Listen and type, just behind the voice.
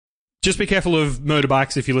Just be careful of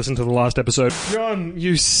motorbikes if you listen to the last episode. John,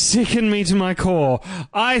 you sicken me to my core.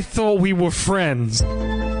 I thought we were friends.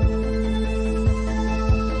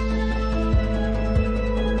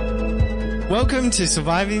 Welcome to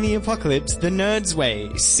Surviving the Apocalypse, The Nerd's Way,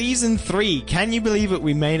 Season 3. Can you believe it?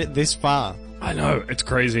 We made it this far. I know, it's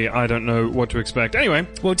crazy. I don't know what to expect. Anyway.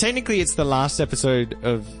 Well, technically it's the last episode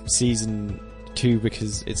of Season 2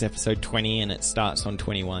 because it's episode 20 and it starts on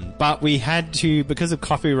 21. But we had to, because of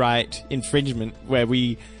copyright infringement, where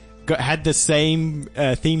we had the same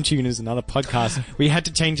theme tune as another podcast, we had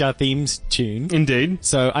to change our themes tune. Indeed.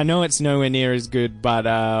 So I know it's nowhere near as good, but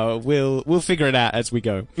we'll figure it out as we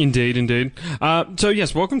go. Indeed. So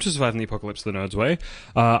yes, welcome to Surviving the Apocalypse the Nerd's Way.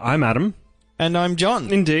 I'm Adam. And I'm John.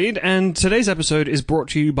 Indeed, and today's episode is brought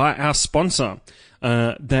to you by our sponsor.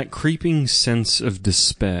 That creeping sense of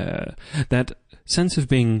despair, that sense of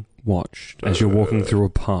being watched as you're walking through a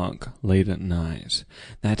park late at night,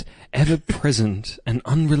 that ever-present and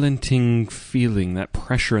unrelenting feeling, that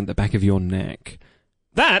pressure at the back of your neck.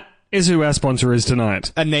 That is who our sponsor is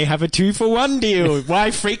tonight. And they have a 2-for-1 deal. Why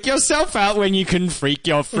freak yourself out when you can freak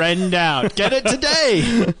your friend out? Get it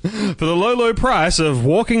today! For the low price of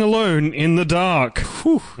walking alone in the dark.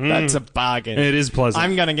 Whew, that's a bargain. It is pleasant.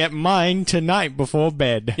 I'm gonna get mine tonight before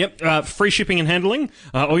bed. Yep, free shipping and handling.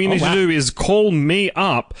 All you need to do is call me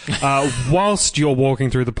up whilst you're walking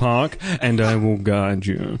through the park, and I will guide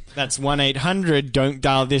you. That's 1-800 don't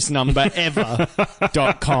dial this number ever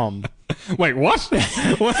 .com. Wait, what?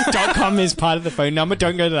 .com is part of the phone number.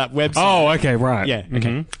 Don't go to that website. Oh, okay, right. Yeah, okay.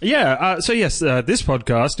 Mm-hmm. Yeah, so yes, this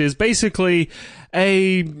podcast is basically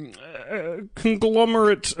a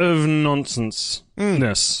conglomerate of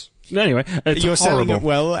nonsense-ness. Anyway, it's You're horrible. selling it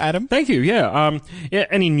well, Adam. Thank you, yeah.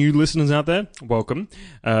 Any new listeners out there, welcome.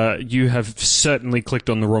 You have certainly clicked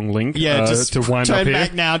on the wrong link just to wind turn up here.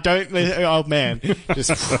 back now. Don't... Oh, man.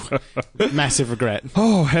 Just massive regret.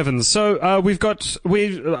 Oh, heavens. So, I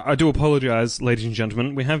do apologize, ladies and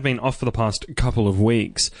gentlemen. We have been off for the past couple of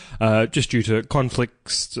weeks, just due to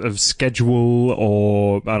conflicts of schedule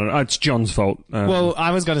or, I don't know, it's John's fault. Well,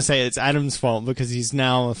 I was going to say it's Adam's fault because he's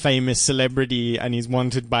now a famous celebrity and he's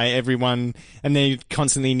wanted by everyone and they're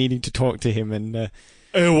constantly needing to talk to him and...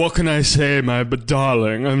 what can I say, my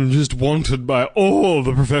darling? I'm just wanted by all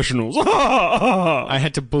the professionals. I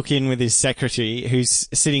had to book in with his secretary, who's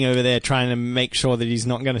sitting over there trying to make sure that he's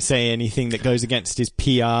not going to say anything that goes against his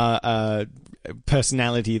PR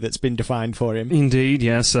personality that's been defined for him. Indeed,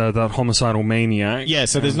 yes, that homicidal maniac. Yeah,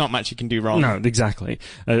 so there's not much you can do wrong. No, exactly.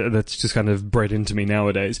 That's just kind of bred into me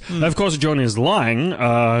nowadays. Of course, John is lying.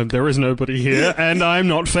 There is nobody here, and I'm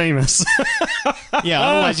not famous. Yeah,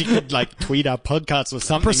 otherwise you could, tweet our podcast or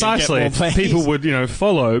something. Precisely. And get more plays. People would,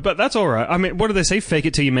 follow, but that's alright. I mean, what do they say? Fake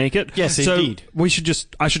it till you make it? Yes, so indeed.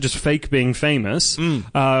 I should just fake being famous, and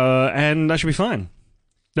I should be fine.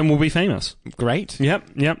 Then we'll be famous. Great. Yep.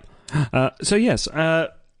 So yes,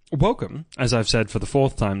 welcome, as I've said for the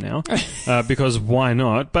 4th time now, because why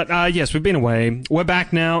not? But yes, we've been away. We're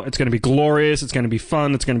back now. It's going to be glorious. It's going to be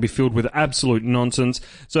fun. It's going to be filled with absolute nonsense.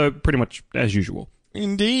 So pretty much as usual.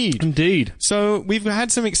 Indeed. So we've had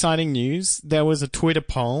some exciting news. There was a Twitter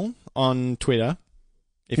poll on Twitter.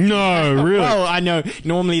 No, really? Well, I know.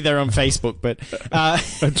 Normally they're on Facebook, but...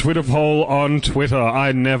 a Twitter poll on Twitter.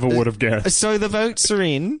 I never would have guessed. So the votes are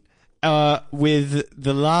in... with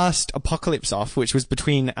the last Apocalypse Off, which was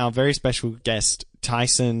between our very special guest,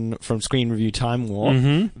 Tyson from Screen Review Time War,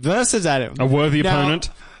 versus Adam. A worthy opponent.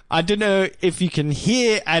 I don't know if you can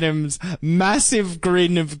hear Adam's massive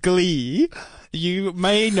grin of glee. You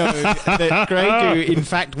may know that Grey Goo, in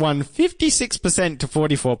fact, won 56% to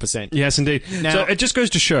 44%. Yes, indeed. Now, so it just goes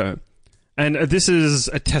to show, and this is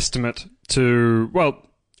a testament to, well,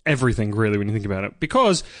 everything, really, when you think about it,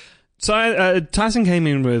 because... So Tyson came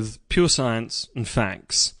in with pure science and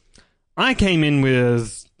facts. I came in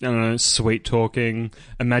with, I don't know, sweet talking,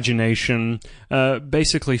 imagination,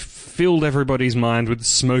 basically filled everybody's mind with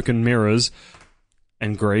smoke and mirrors,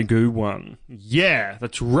 and Grey Goo won. Yeah,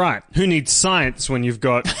 that's right. Who needs science when you've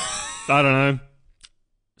got, I don't know,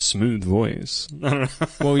 smooth voice? I don't know.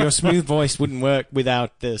 Well, your smooth voice wouldn't work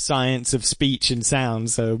without the science of speech and sound,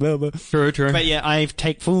 so... True. But yeah, I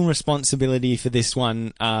take full responsibility for this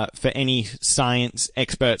one, for any science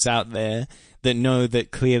experts out there that know that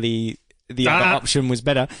clearly the other option was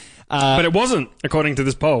better. But it wasn't, according to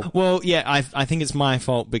this poll. Well, yeah, I think it's my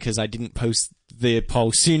fault because I didn't post the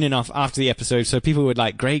poll soon enough after the episode, so people would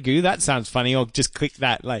Grey Goo, that sounds funny, or just click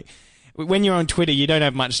that, when you're on Twitter, you don't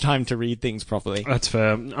have much time to read things properly. That's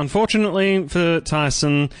fair. Unfortunately for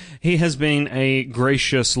Tyson, he has been a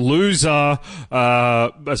gracious loser,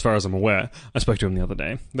 as far as I'm aware. I spoke to him the other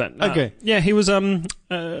day. But, Okay. Yeah, he was,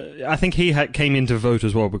 I think he came in to vote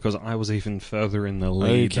as well because I was even further in the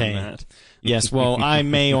lead Okay. than that. Yes, well, I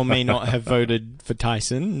may or may not have voted for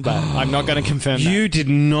Tyson, but I'm not going to confirm that. You did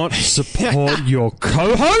not support your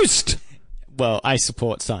co-host? Well, I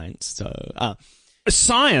support science, so...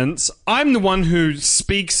 Science? I'm the one who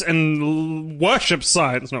speaks and worships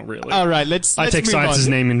science. Not really. All right, let's I take move science's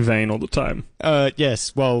on. name in vain all the time.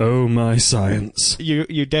 Yes, well... Oh, my science.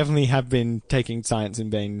 You definitely have been taking science in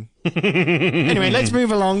vain. Anyway, let's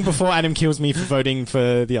move along before Adam kills me for voting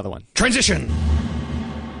for the other one. Transition!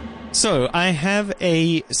 So, I have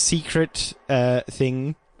a secret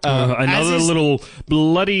thing. Another as is- little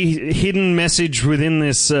bloody hidden message within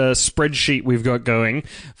this spreadsheet we've got going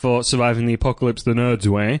for surviving the apocalypse the nerd's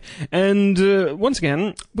way. And once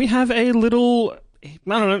again, we have a little, I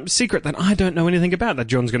don't know, secret that I don't know anything about that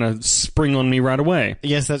John's going to spring on me right away.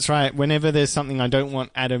 Yes, that's right. Whenever there's something I don't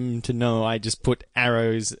want Adam to know, I just put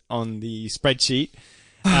arrows on the spreadsheet.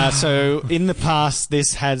 So in the past,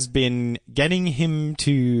 this has been getting him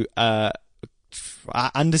to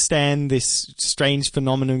understand this strange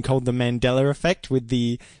phenomenon called the Mandela effect with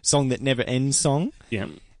the Song That Never Ends song. Yeah.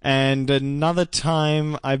 And another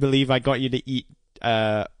time, I believe I got you to eat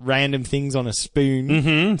random things on a spoon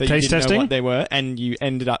that Taste you didn't testing? know what they were, and you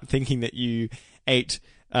ended up thinking that you ate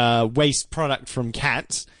waste product from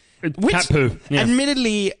cats. Which, Cat poo. Yeah.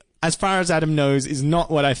 admittedly, as far as Adam knows, is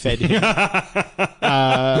not what I fed him.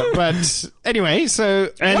 But anyway, so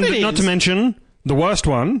And what it not is, to mention the worst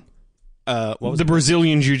one, what was the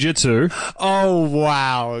Brazilian Jiu-Jitsu. Oh,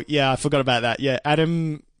 wow. Yeah, I forgot about that. Yeah,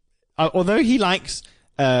 Adam, although he likes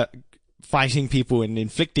fighting people and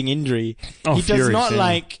inflicting injury, Oh, he does furious, not yeah.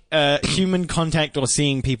 like human contact or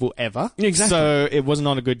seeing people ever. Exactly. So it was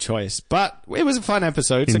not a good choice. But it was a fun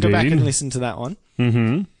episode, so go back Indeed. and listen to that one.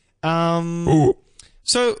 Mm-hmm.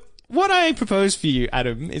 So what I propose for you,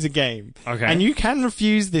 Adam, is a game. Okay. And you can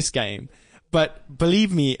refuse this game. But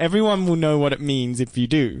believe me, everyone will know what it means if you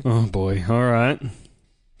do. Oh, boy. All right.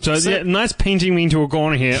 So, yeah, nice painting me into a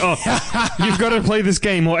corner here. Oh, you've got to play this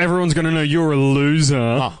game or everyone's going to know you're a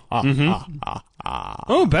loser.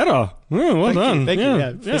 Oh, better. Oh, well done. Thank you.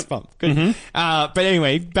 Yeah, fist bump. Good. But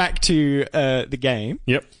anyway, back to the game.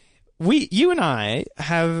 Yep. You and I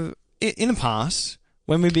have, in the past,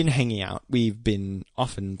 when we've been hanging out, we've been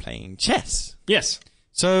often playing chess. Yes.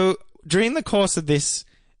 So during the course of this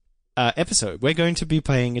episode, we're going to be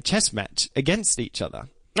playing a chess match against each other.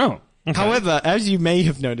 Oh. Okay. However, as you may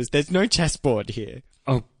have noticed, there's no chessboard here.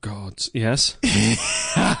 Oh, God. Yes.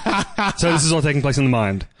 So this is all taking place in the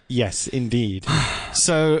mind. Yes, indeed.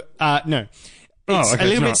 So, no. Oh, It's okay, a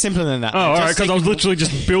little it's bit not. simpler than that. Oh, all Just right, because I was think- literally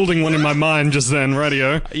just building one in my mind just then,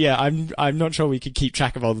 radio. Yeah, I'm not sure we could keep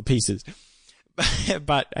track of all the pieces.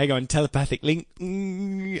 But hang on, telepathic link.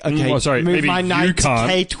 Okay, Oh, sorry, move maybe my you knight to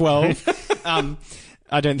can't. K12.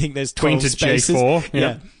 I don't think there's 12 Queen to spaces. J4.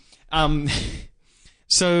 Yeah. Yeah.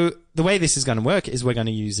 So the way this is going to work is we're going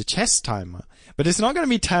to use a chess timer, but it's not going to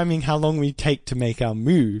be timing how long we take to make our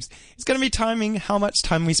moves. It's going to be timing how much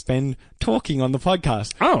time we spend talking on the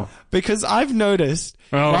podcast. Oh. Because I've noticed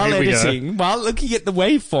Oh, while here we go. editing, while looking at the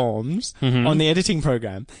waveforms on the editing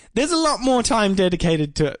program, there's a lot more time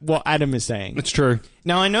dedicated to what Adam is saying. It's true.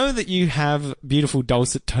 Now, I know that you have beautiful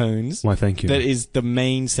dulcet tones. Why, thank you. That is the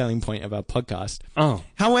main selling point of our podcast. Oh.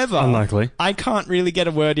 However, Unlikely. I can't really get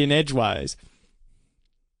a word in edgewise.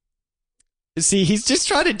 See, he's just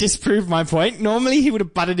trying to disprove my point. Normally he would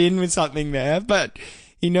have butted in with something there, but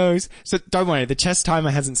he knows. So don't worry, the chess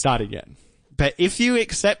timer hasn't started yet. But if you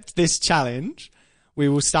accept this challenge, we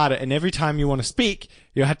will start it. And every time you want to speak,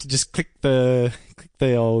 you'll have to just click the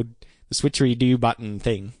old switchery-do button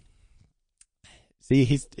thing. See,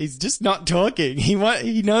 he's just not talking. He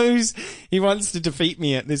knows he wants to defeat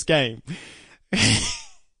me at this game.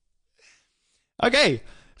 Okay.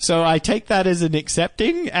 So I take that as an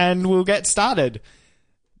accepting, and we'll get started.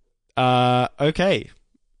 Okay.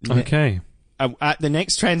 Okay. At the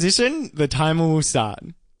next transition, the timer will start.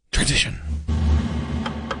 Transition.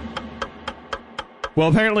 Well,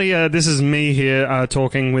 apparently this is me here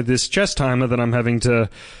talking with this chess timer that I'm having to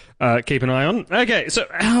keep an eye on. Okay, so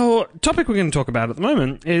our topic we're going to talk about at the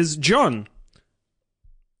moment is John.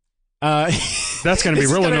 That's going to be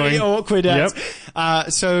It's real gonna annoying. be awkward.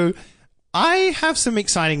 Yep. So I have some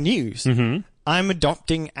exciting news. Mm-hmm. I'm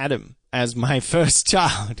adopting Adam as my first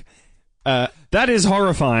child. That is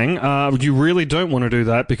horrifying. You really don't want to do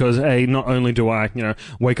that because, not only do I,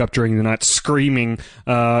 wake up during the night screaming,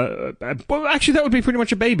 well, actually, that would be pretty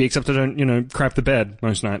much a baby, except I don't, crap the bed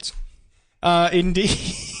most nights. Indeed.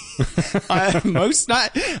 Most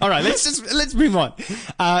night. All right, let's move on.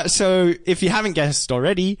 So, if you haven't guessed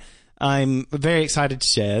already, I'm very excited to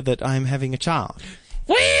share that I'm having a child.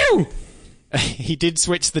 Woo! He did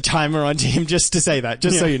switch the timer onto him just to say that,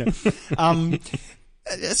 so you know.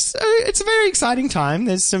 So it's a very exciting time.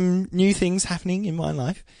 There's some new things happening in my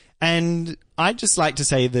life. And I'd just like to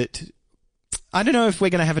say that I don't know if we're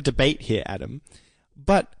going to have a debate here, Adam,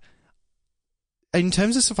 but in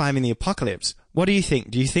terms of surviving the apocalypse, what do you think?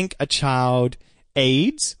 Do you think a child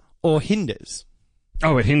aids or hinders?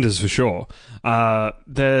 Oh, it hinders for sure.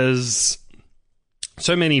 There's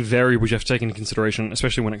so many variables you have to take into consideration,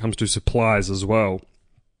 especially when it comes to supplies as well.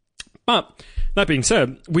 But that being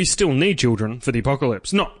said, we still need children for the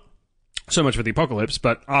apocalypse. Not so much for the apocalypse,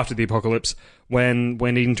 but after the apocalypse, when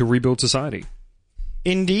we're needing to rebuild society.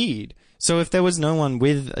 Indeed. So if there was no one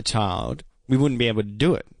with a child, we wouldn't be able to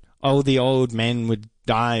do it. Oh, the old men would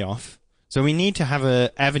die off. So we need to have an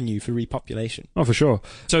avenue for repopulation. Oh, for sure.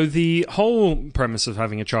 So the whole premise of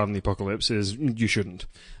having a child in the apocalypse is you shouldn't.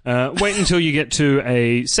 Wait until you get to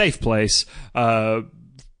a safe place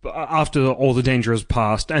after all the danger has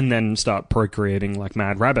passed and then start procreating like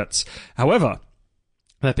mad rabbits. However,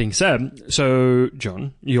 that being said, so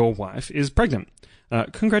John, your wife is pregnant.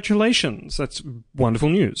 Congratulations. That's wonderful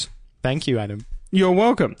news. Thank you, Adam. You're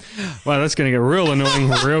welcome. Wow, that's going to get real annoying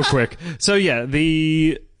real quick. So yeah,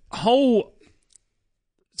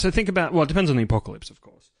 so think about, well, it depends on the apocalypse, of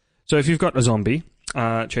course. So if you've got a zombie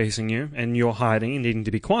chasing you and you're hiding and needing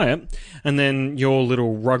to be quiet, and then your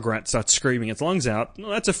little rugrat starts screaming its lungs out, well,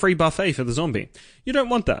 that's a free buffet for the zombie. You don't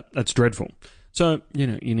want that. That's dreadful. So, you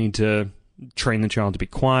need to train the child to be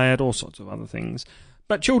quiet, all sorts of other things.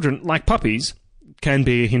 But children, like puppies, can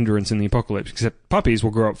be a hindrance in the apocalypse, except puppies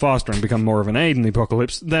will grow up faster and become more of an aid in the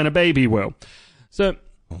apocalypse than a baby will. So,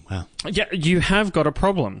 oh, wow. Yeah, you have got a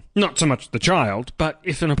problem. Not so much the child, but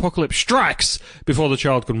if an apocalypse strikes before the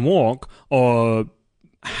child can walk or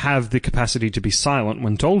have the capacity to be silent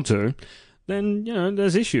when told to, then,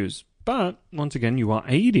 there's issues. But, once again, you are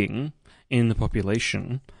aiding in the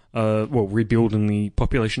population, rebuilding the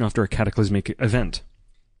population after a cataclysmic event.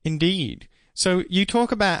 Indeed. So you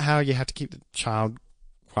talk about how you have to keep the child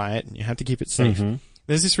quiet and you have to keep it safe. Mm-hmm.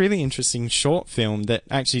 There's this really interesting short film that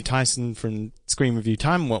actually Tyson from Screen Review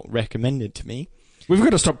Time recommended to me. We've got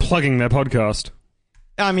to stop plugging their podcast.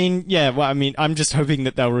 I'm just hoping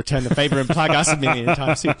that they'll return the favor and plug us a million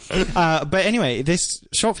times soon. But anyway, this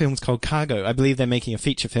short film is called Cargo. I believe they're making a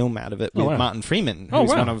feature film out of it with Martin Freeman, who's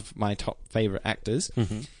one of my top favorite actors.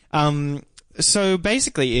 Mm-hmm. So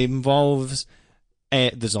basically it involves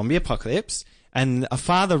the zombie apocalypse, and a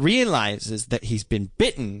father realizes that he's been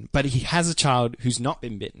bitten, but he has a child who's not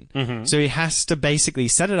been bitten. Mm-hmm. So he has to basically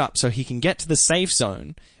set it up so he can get to the safe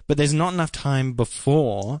zone, but there's not enough time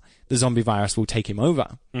before the zombie virus will take him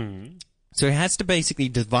over. Mm-hmm. So he has to basically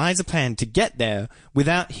devise a plan to get there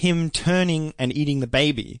without him turning and eating the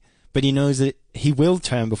baby, but he knows that he will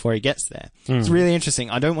turn before he gets there. Mm. It's really interesting.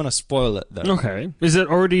 I don't want to spoil it, though. Okay. Is it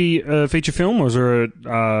already a feature film, or is it,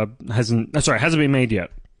 hasn't it been made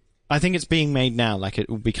yet? I think it's being made now, like it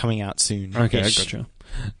will be coming out soon. Okay, I gotcha.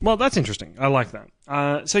 Well, that's interesting. I like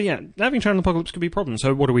that. So yeah, having child apocalypse could be a problem.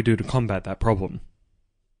 So what do we do to combat that problem?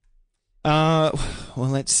 Well,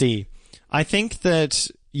 let's see. I think that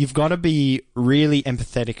you've got to be really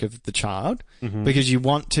empathetic of the child, mm-hmm. because you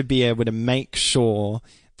want to be able to make sure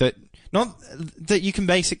that that you can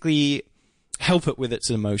basically help it with its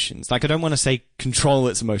emotions. Like, I don't want to say control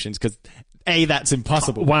its emotions, because that's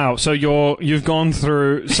impossible. Wow, so you've gone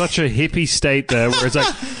through such a hippie state there where it's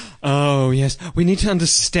like, oh yes, we need to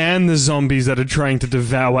understand the zombies that are trying to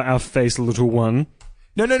devour our face, little one.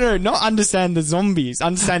 No, not understand the zombies,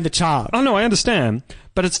 understand the child. Oh no, I understand,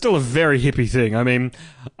 but it's still a very hippie thing. I mean,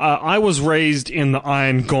 I was raised in the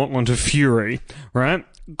Iron Gauntlet of Fury, right?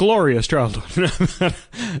 Glorious childhood.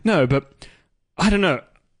 No, but I don't know.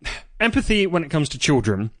 Empathy when it comes to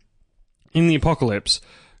children in the apocalypse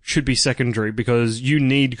should be secondary, because you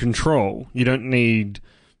need control. You don't need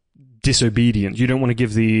disobedience. You don't want to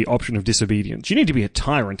give the option of disobedience. You need to be a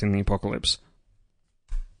tyrant in the apocalypse.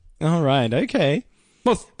 All right, okay.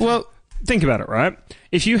 Well, think about it, right?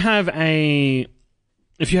 If you have a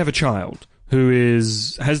child who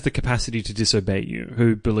has the capacity to disobey you,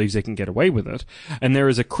 who believes they can get away with it, and there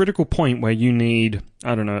is a critical point where you need,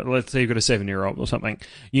 I don't know, let's say you've got a 7-year-old or something,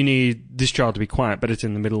 you need this child to be quiet, but it's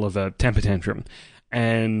in the middle of a temper tantrum,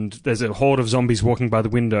 and there's a horde of zombies walking by the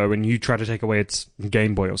window, and you try to take away its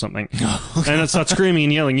Game Boy or something, and it starts screaming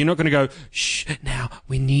and yelling, you're not going to go, shh, now,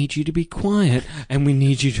 we need you to be quiet, and we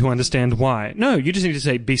need you to understand why. No, you just need to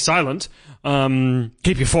say, be silent,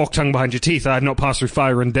 keep your forked tongue behind your teeth, I have not passed through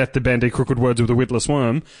fire and death to bandy crooked words with a witless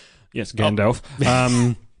worm. Yes, Gandalf.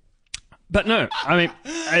 But no, I mean,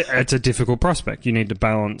 it's a difficult prospect. You need to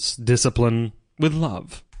balance discipline with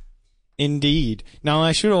love. Indeed. Now,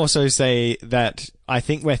 I should also say that I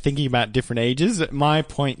think we're thinking about different ages. At my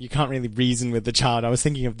point, you can't really reason with the child. I was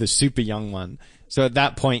thinking of the super young one. So at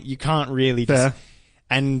that point, you can't really Fair.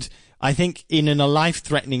 And I think in a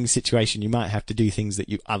life-threatening situation, you might have to do things that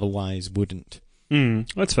you otherwise wouldn't.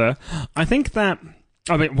 That's fair. I think that,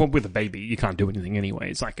 I mean, well, with a baby, you can't do anything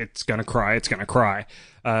anyway. It's like, it's going to cry, it's going to cry.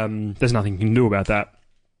 There's nothing you can do about that.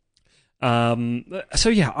 So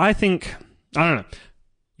yeah, I think, I don't know.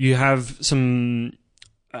 You have some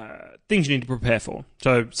things you need to prepare for.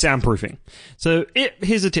 So, soundproofing. So,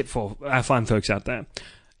 here's a tip for our fine folks out there.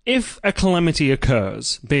 If a calamity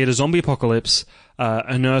occurs, be it a zombie apocalypse,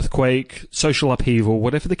 an earthquake, social upheaval,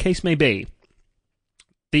 whatever the case may be,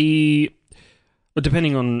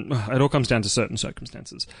 depending on, it all comes down to certain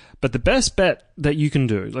circumstances. But the best bet that you can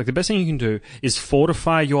do, like the best thing you can do, is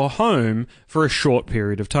fortify your home for a short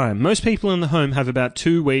period of time. Most people in the home have about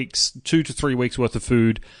 2 to 3 weeks worth of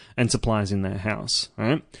food and supplies in their house.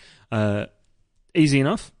 All right? Easy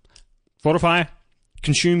enough. Fortify.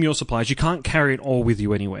 Consume your supplies. You can't carry it all with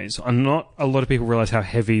you anyways. Not a lot of people realize how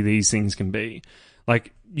heavy these things can be.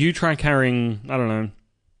 Like, you try carrying, I don't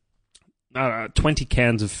know, 20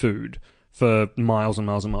 cans of food for miles and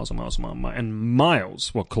miles and miles and miles and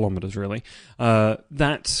miles, well, kilometers really.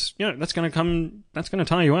 That's going to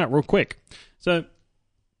tire you out real quick. So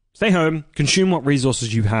stay home, consume what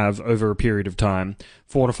resources you have over a period of time,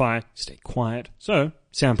 fortify, stay quiet. So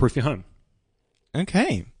soundproof your home.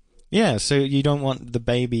 Okay. Yeah, so you don't want the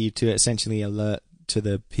baby to essentially alert to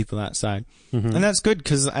the people outside. Mm-hmm. And that's good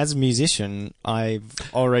because as a musician, I've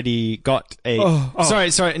already got a...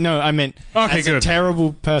 Sorry, no, I meant as a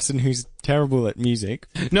terrible person who's terrible at music.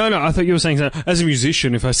 No, I thought you were saying that as a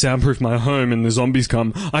musician, if I soundproof my home and the zombies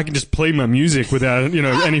come, I can just play my music without,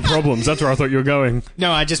 any problems. That's where I thought you were going.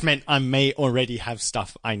 No, I just meant I may already have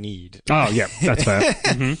stuff I need. Oh, yeah, that's fair.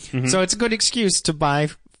 Mm-hmm, mm-hmm. So it's a good excuse to buy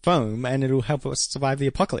foam and it'll help us survive the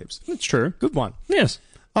apocalypse. That's true. Good one. Yes.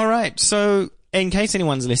 All right, so in case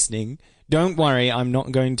anyone's listening, don't worry, I'm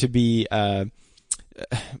not going to be, how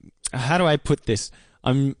do I put this?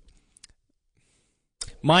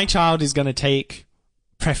 My child is going to take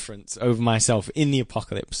preference over myself in the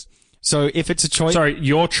apocalypse. So if it's a choice... Sorry,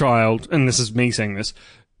 your child, and this is me saying this,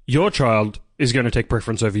 your child is going to take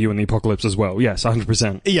preference over you in the apocalypse as well. Yes,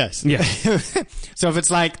 100%. Yes. Yeah. So if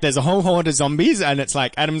it's like, there's a whole horde of zombies, and it's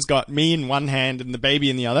like, Adam's got me in one hand and the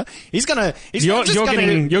baby in the other, you're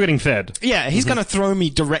getting fed. Yeah, he's gonna throw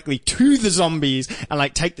me directly to the zombies and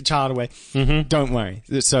like take the child away. Mm-hmm. Don't worry.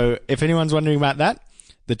 So if anyone's wondering about that,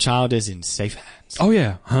 the child is in safe hands. Oh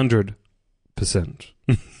yeah, 100%.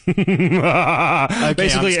 Okay,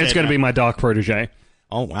 basically, it's going to be my dark protege.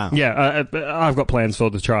 Oh wow. Yeah, I've got plans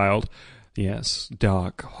for the child. Yes,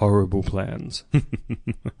 dark, horrible plans.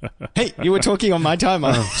 Hey, you were talking on my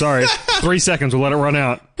timer. Sorry. 3 seconds, we'll let it run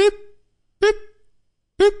out. Beep, beep,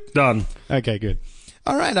 beep. Done. Okay, good.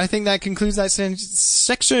 All right, I think that concludes that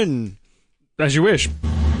section. As you wish.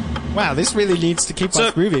 Wow, this really needs to keep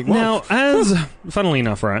us moving. Whoa. Now, funnily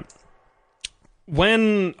enough, right,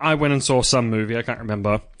 when I went and saw some movie, I can't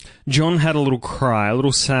remember, John had a little cry, a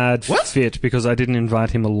little sad fit because I didn't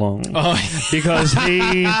invite him along. Oh. Because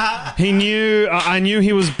he knew, I knew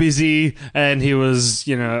he was busy and he was,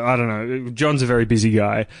 I don't know, John's a very busy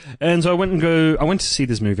guy. And so I went to see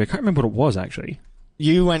this movie. I can't remember what it was, actually.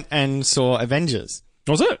 You went and saw Avengers.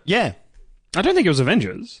 Was it? Yeah. I don't think it was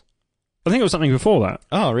Avengers. I think it was something before that.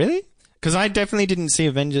 Oh, really? Because I definitely didn't see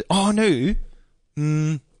Avengers. Oh, no.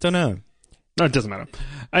 Don't know. No, it doesn't matter.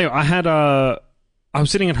 Anyway, I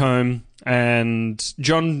was sitting at home and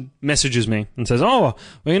John messages me and says, "Oh,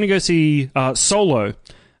 we're going to go see Solo,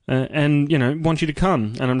 and want you to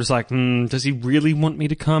come." And I'm just like, does he really want me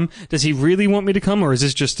to come? Does he really want me to come, or is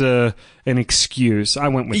this just an excuse? I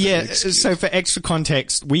went with an excuse. So for extra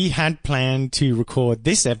context, we had planned to record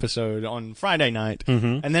this episode on Friday night,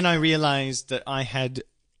 and then I realized that I had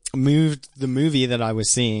moved the movie that I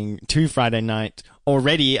was seeing to Friday night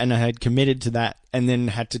already, and I had committed to that, and then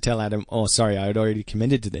had to tell Adam, "Oh, sorry, I had already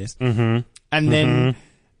committed to this." And then,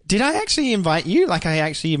 did I actually invite you? Like, I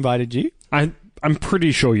actually invited you? I'm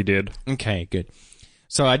pretty sure you did. Okay, good.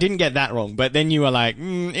 So I didn't get that wrong, but then you were like,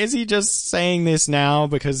 is he just saying this now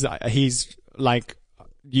because he's like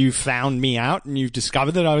you found me out and you've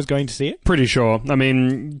discovered that I was going to see it. Pretty sure. I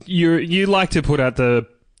mean, you like to put out the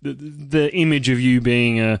image of you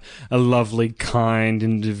being a lovely, kind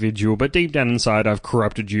individual, but deep down inside, I've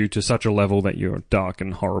corrupted you to such a level that you're dark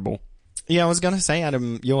and horrible. Yeah, I was going to say,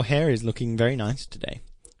 Adam, your hair is looking very nice today.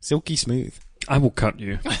 Silky smooth. I will cut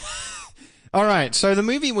you. All right, so the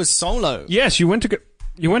movie was Solo. Yes, you went to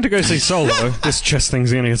go see Solo. This chest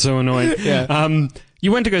thing's going to get so annoying. Yeah.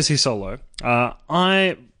 You went to go see Solo.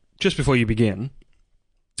 Just before you begin,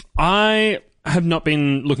 I have not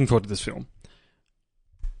been looking forward to this film.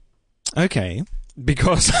 Okay.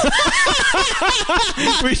 Because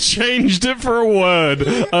we changed it for a word.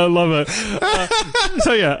 I love it.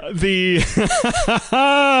 So yeah,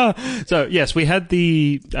 so yes, we had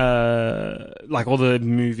the like all the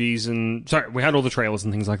movies and we had all the trailers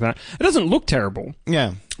and things like that. It doesn't look terrible.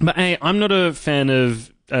 Yeah. But I'm not a fan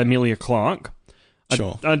of Emilia Clarke.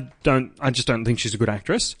 Sure. I just don't think she's a good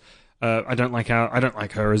actress. I don't like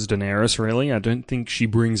her as Daenerys, really. I don't think she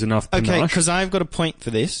brings enough panache. Okay, because I've got a point for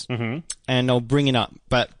this, and I'll bring it up,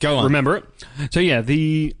 but go on. Remember it. So yeah,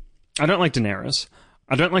 I don't like Daenerys.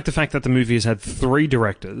 I don't like the fact that the movie has had 3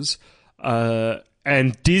 directors,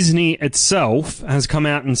 and Disney itself has come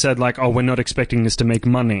out and said, like, oh, we're not expecting this to make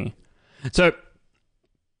money. So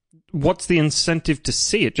what's the incentive to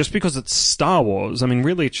see it? Just because it's Star Wars? I mean,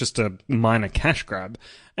 really, it's just a minor cash grab.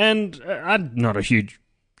 And I'm not a huge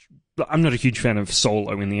fan of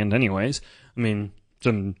Solo in the end anyways. I mean,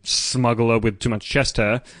 some smuggler with too much chest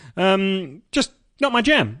hair. Just not my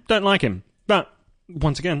jam. Don't like him. But,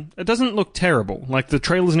 once again, it doesn't look terrible. Like, the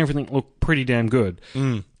trailers and everything look pretty damn good.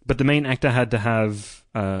 But the main actor had to have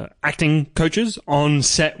acting coaches on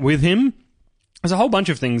set with him. There's a whole bunch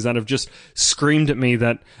of things that have just screamed at me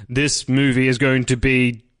that this movie is going to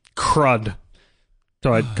be crud.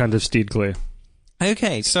 So I kind of steered clear.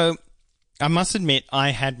 Okay, so I must admit, I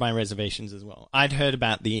had my reservations as well. I'd heard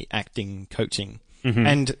about the acting coaching,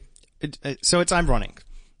 and so it's ironic.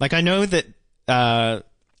 Like, I know that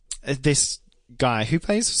this guy who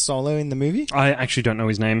plays Solo in the movie. I actually don't know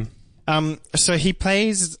his name. So he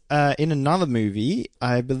plays in another movie.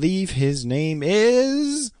 I believe his name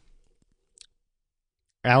is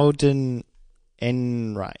Alden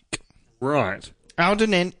Ehrenreich. Right.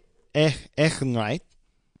 Alden Ehrenreich.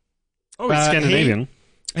 Oh, he's Scandinavian.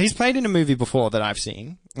 He's played in a movie before that I've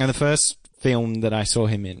seen, and the first film that I saw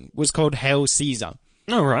him in was called Hail Caesar.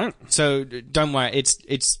 Oh, right. So don't worry,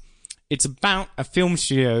 it's about a film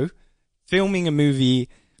studio filming a movie.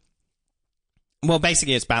 Well,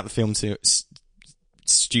 basically, it's about the film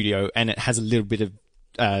studio, and it has a little bit of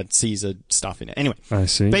Caesar stuff in it. Anyway, I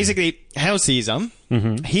see. Basically, Hail Caesar.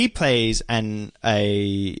 He plays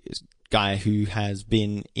a guy who has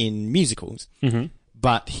been in musicals.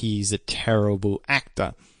 But he's a terrible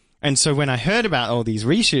actor. And so when I heard about all these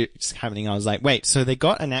reshoots happening, I was like, wait, so they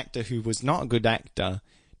got an actor who was not a good actor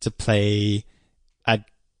to play an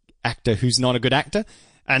actor who's not a good actor?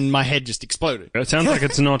 And my head just exploded. It sounds like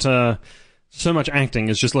it's not so much acting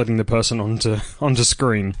as just letting the person onto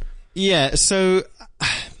screen. Yeah, so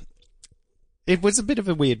it was a bit of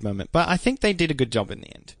a weird moment, but I think they did a good job in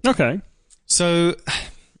the end. Okay. So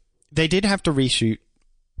they did have to reshoot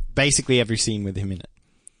basically every scene with him in it.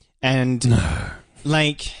 And,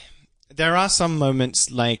 like, there are some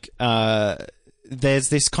moments, like, there's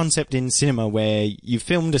this concept in cinema where you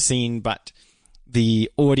filmed a scene, but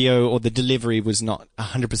the audio or the delivery was not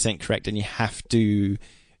 100% correct, and you have to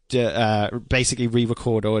basically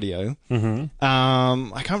re-record audio.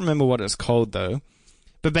 I can't remember what it's called, though.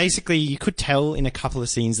 But basically, you could tell in a couple of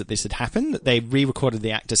scenes that this had happened, that they re-recorded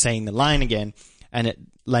the actor saying the line again, and it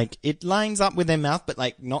lines up with their mouth, but,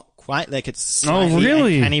 like, not quite, like, it's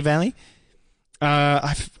slightly uncanny valley.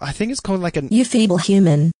 I think it's called, like, You feeble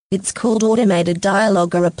human. It's called automated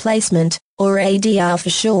dialogue replacement, or ADR for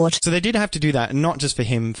short. So they did have to do that, and not just for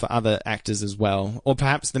him, for other actors as well. Or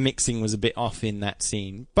perhaps the mixing was a bit off in that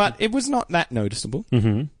scene. But it was not that noticeable.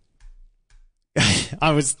 I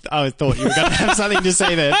thought you were going to have something to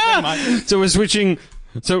say there. So we're switching.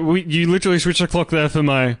 So you literally switched the clock there for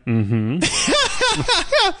my.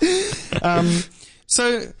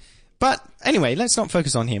 But anyway, let's not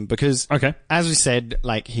focus on him because, okay, as we said,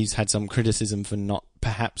 like he's had some criticism for not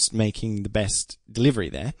perhaps making the best delivery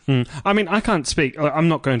there. I mean, I can't speak. I'm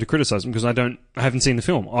not going to criticize him because I haven't seen the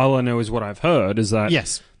film. All I know is what I've heard is that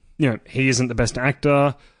yes, he isn't the best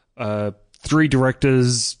actor. 3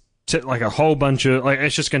 directors. Like a whole bunch of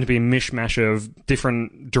it's just going to be a mishmash of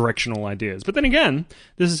different directional ideas. But then again,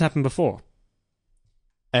 this has happened before.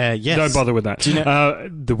 Yes. Don't bother with that. Do you know-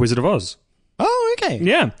 The Wizard of Oz. Oh, okay.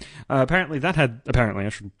 Yeah. Apparently, I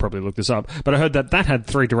should probably look this up, but I heard that had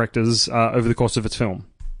 3 directors over the course of its film.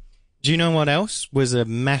 Do you know what else was a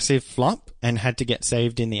massive flop and had to get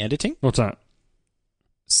saved in the editing? What's that?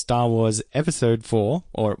 Star Wars Episode 4,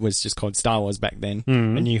 or it was just called Star Wars back then, A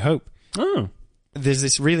New Hope. Oh. There's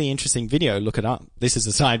this really interesting video. Look it up. This is a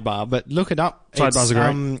sidebar, but look it up. Sidebars are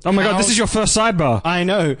great. Oh my god, this is your first sidebar. I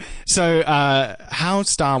know. So, how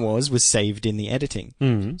Star Wars was saved in the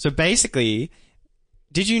editing. So basically,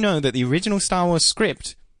 did you know that the original Star Wars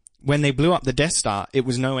script, when they blew up the Death Star, it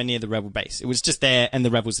was nowhere near the Rebel base. It was just there and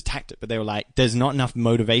the Rebels attacked it. But they were like, there's not enough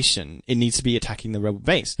motivation. It needs to be attacking the Rebel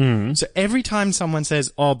base. So every time someone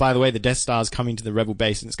says, oh, by the way, the Death Star is coming to the Rebel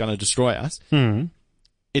base and it's going to destroy us,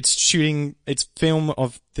 it's film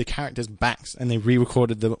of the characters' backs and they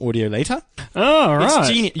re-recorded the audio later. Oh, right. It's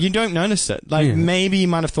genius. You don't notice it. Like, maybe you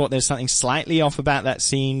might have thought there's something slightly off about that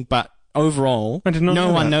scene, but overall,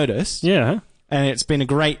 no one noticed. Yeah. And it's been a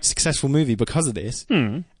great, successful movie because of this.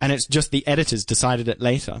 And it's just the editors decided it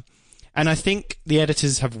later. And I think the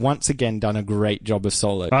editors have once again done a great job of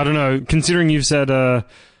Solo. I don't know. Considering you've said the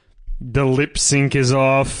lip sync is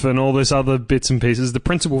off and all this other bits and pieces, the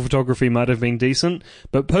principal photography might have been decent,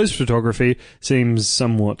 but post-photography seems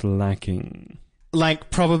somewhat lacking. Like,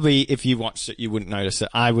 probably if you watched it, you wouldn't notice it.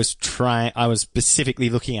 I was specifically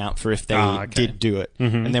looking out for if they did do it.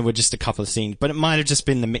 And there were just a couple of scenes, but it might have just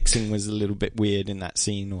been the mixing was a little bit weird in that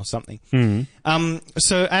scene or something.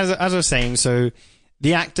 So as I was saying, so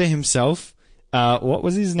the actor himself, what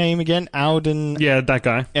was his name again? Alden. Yeah, that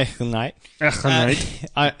guy. Ehrenreich.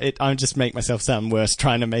 Ehrenreich. I just make myself sound worse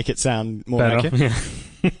trying to make it sound more Better. like it. Yeah.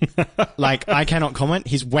 Like, I cannot comment.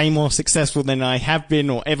 He's way more successful than I have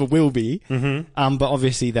been or ever will be. But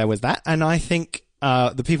obviously there was that. And I think,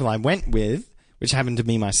 the people I went with, which happened to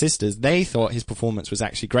be my sisters, they thought his performance was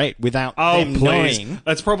actually great without them knowing.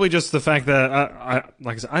 That's probably just the fact that,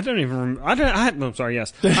 like I said, I don't even, I'm sorry,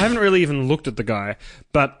 yes. I haven't really even looked at the guy,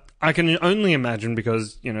 but I can only imagine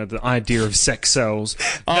because, you know, the idea of sex sells,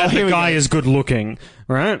 that the guy is good looking,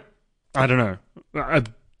 right? I don't know.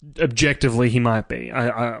 Objectively, he might be.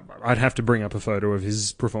 I'd have to bring up a photo of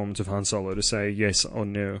his performance of Han Solo to say yes or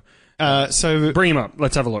no. So bring him up.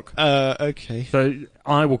 Let's have a look. Okay. So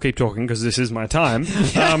I will keep talking because this is my time.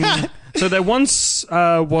 So there once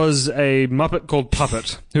was a Muppet called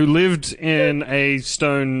Puppet who lived in a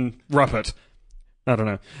stone ruppet. I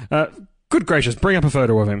don't know. Good gracious, bring up a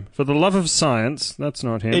photo of him. For the love of science, that's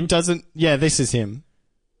not him. It doesn't... Yeah, this is him.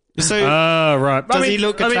 So, right. Does he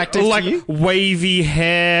look attractive like to you? Wavy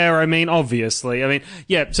hair, I mean, obviously. I mean,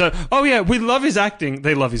 yeah, so... Oh, yeah, we love his acting.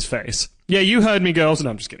 They love his face. Yeah, you heard me, girls. No,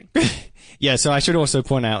 I'm just kidding. Yeah, so I should also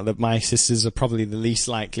point out that my sisters are probably the least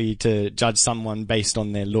likely to judge someone based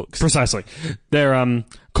on their looks. Precisely. They're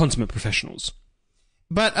consummate professionals.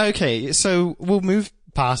 But, okay, so we'll move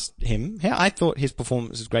past him. Yeah, I thought his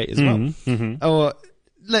performance was great as well. Or,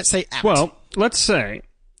 let's say apt. Well, let's say...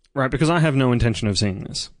 Right, because I have no intention of seeing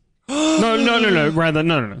this. No. Rather,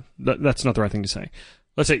 no. That's not the right thing to say.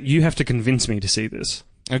 Let's say you have to convince me to see this.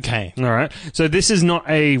 Okay. All right. So this is not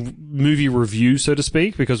a movie review, so to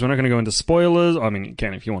speak, because we're not going to go into spoilers. I mean, you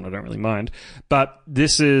can if you want. I don't really mind. But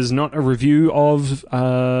this is not a review of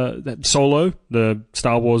Solo, the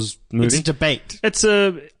Star Wars movie. It's a debate. It's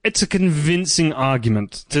a convincing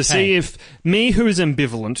argument to see if me, who is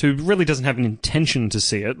ambivalent, who really doesn't have an intention to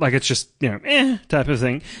see it, like it's just, type of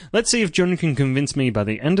thing. Let's see if John can convince me by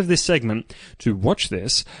the end of this segment to watch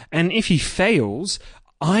this. And if he fails,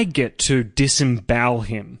 I get to disembowel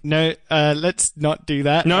him. No, let's not do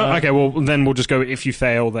that. No? Okay, well, then we'll just go, if you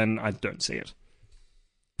fail, then I don't see it.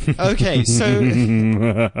 Okay, so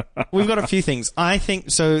we've got a few things. I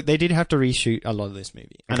think, so they did have to reshoot a lot of this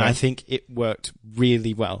movie, and I think it worked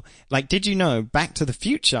really well. Like, did you know Back to the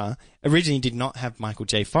Future originally did not have Michael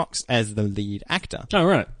J. Fox as the lead actor? Oh,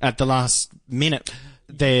 right. At the last minute,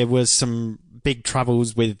 there was some big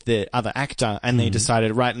troubles with the other actor, and they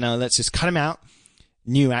decided, right, now let's just cut him out.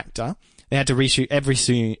 New actor. They had to reshoot every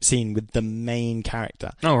scene with the main character.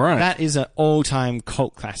 Oh, right. That is an all-time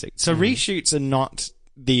cult classic. So reshoots are not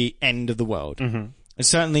the end of the world. And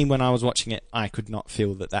certainly when I was watching it, I could not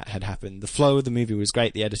feel that had happened. The flow of the movie was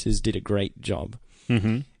great. The editors did a great job.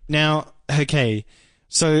 Now, okay,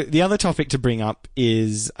 so the other topic to bring up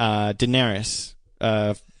is Daenerys,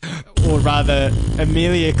 or rather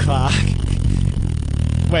Emilia Clarke.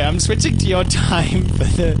 Wait, I'm switching to your time for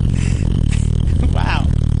the... Wow.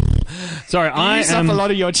 Sorry, I use up a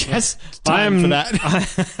lot of your chest time for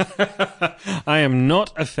that. I am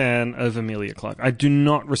not a fan of Emilia Clarke. I do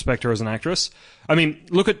not respect her as an actress. I mean,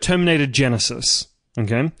 look at Terminator Genisys,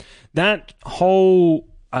 okay? That whole...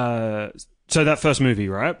 so that first movie,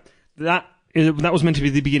 right? That was meant to be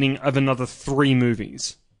the beginning of another 3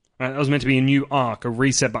 movies. Right? That was meant to be a new arc, a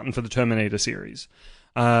reset button for the Terminator series.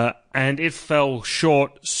 and it fell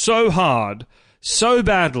short so hard, so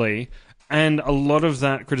badly, and a lot of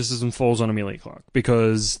that criticism falls on Emilia Clarke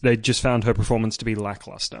because they just found her performance to be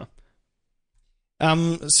lackluster.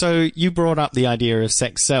 So you brought up the idea of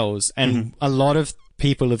sex sells, and a lot of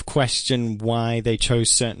people have questioned why they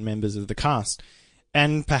chose certain members of the cast.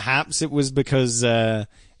 And perhaps it was because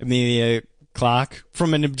Emilia Clarke,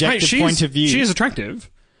 from an objective point of view... She is attractive.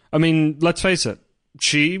 I mean, let's face it.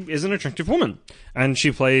 She is an attractive woman. And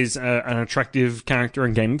she plays an attractive character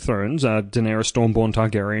in Game of Thrones, Daenerys Stormborn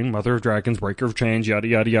Targaryen, Mother of Dragons, Breaker of Chains, yada,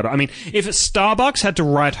 yada, yada. I mean, if Starbucks had to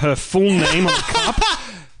write her full name on the cup...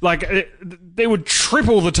 they would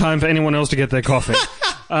triple the time for anyone else to get their coffee.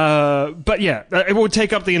 But yeah, it would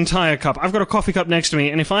take up the entire cup. I've got a coffee cup next to me,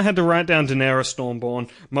 and if I had to write down Daenerys Stormborn,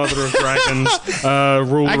 Mother of Dragons,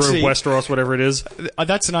 ruler of Westeros, whatever it is.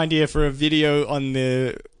 That's an idea for a video on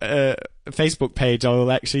the Facebook page. I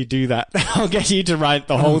will actually do that. I'll get you to write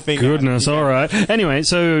the whole thing. Goodness, all right. Anyway,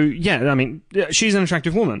 so yeah, I mean, she's an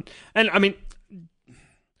attractive woman. And I mean...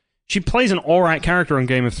 She plays an alright character in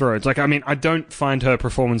Game of Thrones. I mean, I don't find her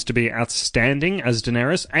performance to be outstanding as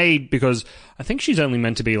Daenerys. Because I think she's only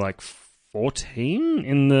meant to be 14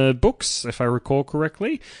 in the books, if I recall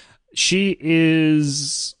correctly. She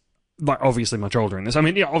is obviously much older in this. I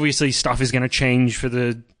mean, yeah, obviously stuff is going to change for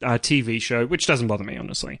the TV show, which doesn't bother me,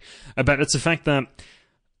 honestly. But it's the fact that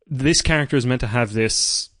this character is meant to have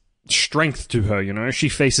this strength to her, you know? She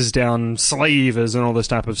faces down slavers and all this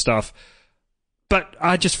type of stuff. But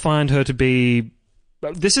I just find her to be...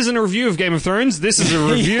 This isn't a review of Game of Thrones. This is a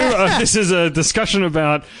review. This is a discussion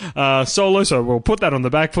about Solo, so we'll put that on the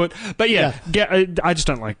back foot. But yeah, I just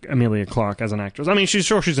don't like Emilia Clarke as an actress. I mean,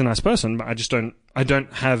 she's a nice person, but I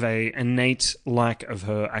don't have a innate like of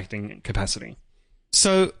her acting capacity.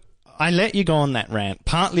 So I let you go on that rant,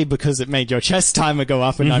 partly because it made your chess timer go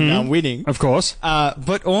up and I'm now winning. Of course.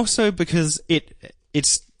 But also because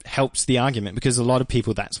it's helps the argument, because a lot of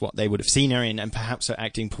people, that's what they would have seen her in, and perhaps her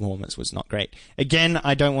acting performance was not great. Again,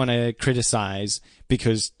 I don't want to criticize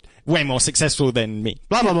because way more successful than me.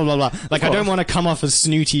 Blah, blah, blah, blah, blah. I don't want to come off as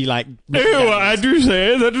snooty like... I do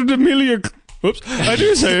say that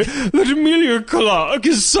Emilia Clarke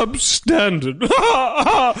is substandard.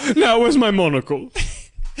 Now, where's my monocle?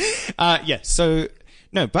 So...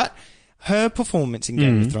 No, but her performance in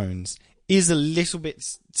Game of Thrones is a little bit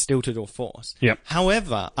stilted or forced. Yep.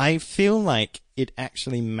 However, I feel like it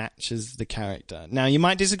actually matches the character. Now, you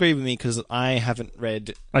might disagree with me because I haven't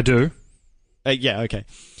read... I do. Yeah, okay.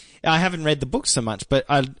 I haven't read the book so much, but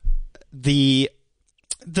the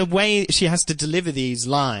way she has to deliver these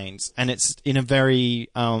lines, and it's in a very,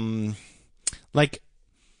 how do I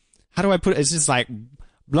put it? It's just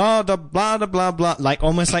blah, blah, blah, blah, blah,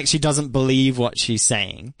 almost like she doesn't believe what she's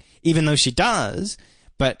saying, even though she does.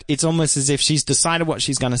 But it's almost as if she's decided what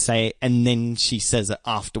she's going to say and then she says it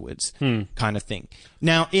afterwards, kind of thing.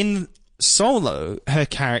 Now, in Solo, her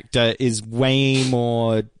character is way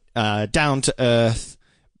more down to earth,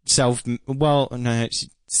 self-made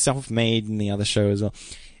in the other show as well.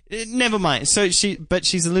 Never mind. So but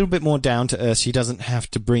she's a little bit more down to earth. She doesn't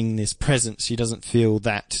have to bring this presence. She doesn't feel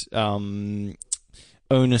that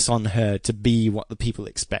onus on her to be what the people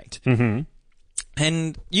expect. Mm-hmm.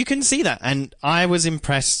 And you can see that, and I was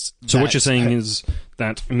impressed. So what you're saying is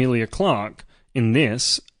that Emilia Clarke in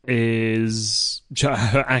this is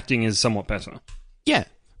her acting is somewhat better. Yeah,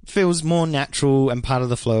 feels more natural and part of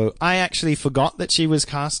the flow. I actually forgot that she was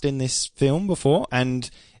cast in this film before,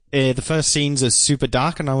 and the first scenes are super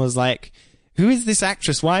dark, and I was like, "Who is this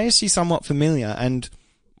actress? Why is she somewhat familiar?" And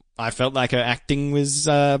I felt like her acting was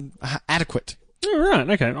adequate. All right,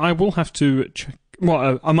 okay, I will have to check.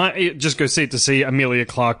 Well, I might just go see it to see Emilia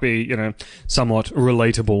Clarke be, somewhat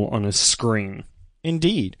relatable on a screen.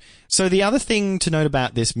 Indeed. So the other thing to note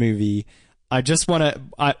about this movie, I just want to...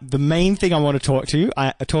 the main thing I want to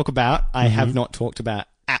talk about, I have not talked about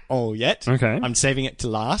at all yet. Okay. I'm saving it to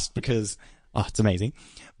last because, it's amazing.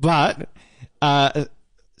 But...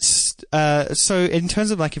 so in terms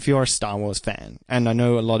of if you're a Star Wars fan, and I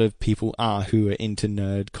know a lot of people are who are into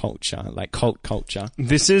nerd culture, cult culture.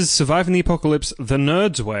 This is Surviving the Apocalypse the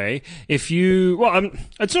nerd's way. If you,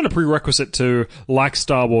 it's not a prerequisite to like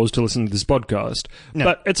Star Wars to listen to this podcast,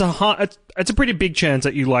 but it's a pretty big chance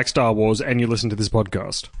that you like Star Wars and you listen to this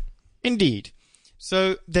podcast. Indeed.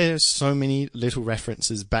 So there's so many little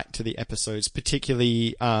references back to the episodes,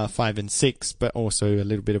 particularly 5 and 6, but also a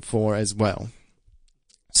little bit of 4 as well.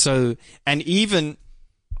 So, and even...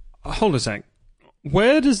 Hold a sec.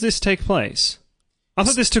 Where does this take place? I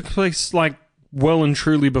thought this took place, well and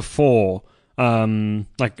truly before, A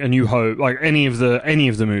New Hope, any of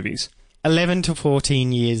the movies. 11 to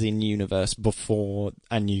 14 years in universe before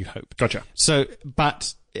A New Hope. Gotcha. So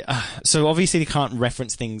obviously they can't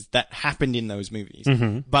reference things that happened in those movies,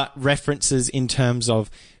 but references in terms of,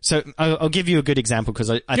 so I'll give you a good example because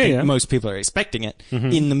I think most people are expecting it.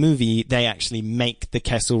 In the movie, they actually make the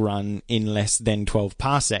Kessel Run in less than 12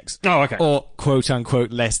 parsecs. Oh, okay. Or quote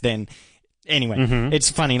unquote less than, anyway, it's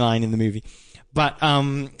a funny line in the movie. But,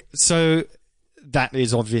 so that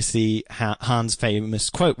is obviously Han's famous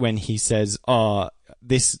quote when he says,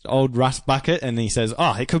 this old rust bucket, and he says,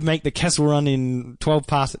 it could make the Kessel Run in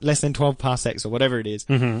less than 12 parsecs or whatever it is.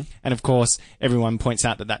 And of course, everyone points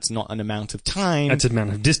out that that's not an amount of time. That's an amount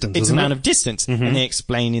of distance, It's isn't amount it? of distance. And they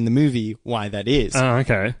explain in the movie why that is. Oh,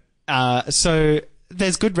 okay. So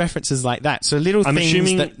there's good references like that. So little I'm things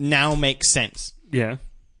assuming- that now make sense. Yeah.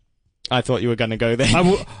 I thought you were going to go there.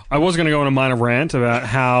 I was going to go on a minor rant about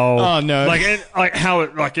how... Oh, no. How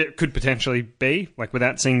it could potentially be. Like,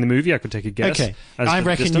 without seeing the movie, I could take a guess. Okay. as I to the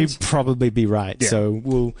reckon distance. you'd probably be right. Yeah. So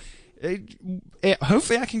we'll...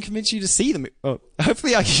 hopefully I can convince you to see the movie.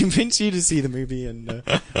 Hopefully I can convince you to see the movie and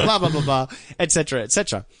blah, blah, blah, blah, etc.,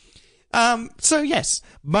 etc. So yes,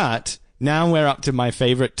 but now we're up to my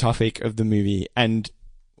favorite topic of the movie, and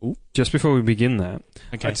Just before we begin that,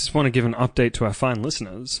 Okay. I just want to give an update to our fine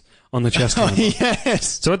listeners on the chess timer.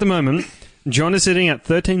 yes. So at the moment, John is sitting at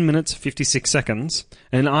 13 minutes, 56 seconds,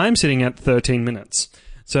 and I'm sitting at 13 minutes.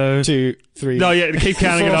 So... 2, 3. No, yeah, keep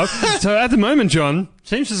counting it up. So at the moment, John,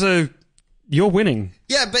 seems as though you're winning.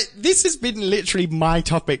 Yeah, but this has been literally my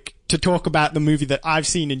topic to talk about the movie that I've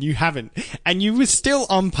seen and you haven't. And you were still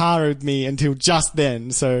on par with me until just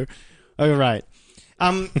then, so, alright.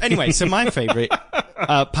 Anyway, so my favorite,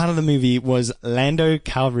 part of the movie was Lando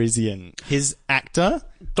Calrissian. His actor.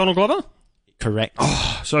 Donald Glover? Correct.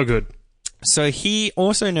 Oh, so good. So he,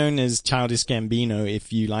 also known as Childish Gambino,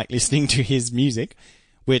 if you like listening to his music,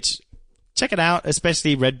 which, check it out,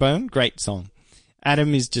 especially Redbone, great song.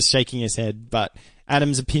 Adam is just shaking his head, but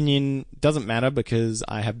Adam's opinion doesn't matter because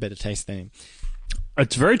I have better taste than him.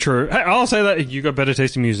 It's very true. Hey, I'll say that you got better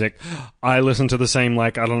taste in music. I listen to the same,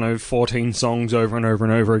 14 songs over and over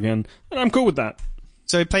and over again, and I'm cool with that.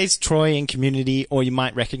 So he plays Troy in Community, or you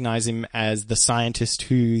might recognize him as the scientist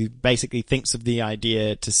who basically thinks of the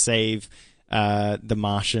idea to save the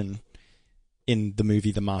Martian in the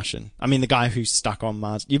movie The Martian. I mean, the guy who's stuck on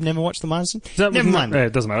Mars. You've never watched The Martian? Never mind. Yeah,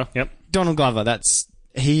 it doesn't matter. Yep. Donald Glover,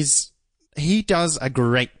 he does a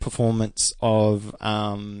great performance of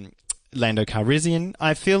Lando Calrissian.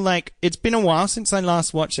 I feel like it's been a while since I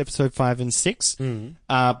last watched episode 5 and 6,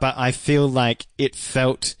 but I feel like it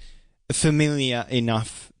felt familiar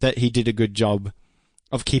enough that he did a good job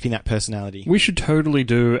of keeping that personality. We should totally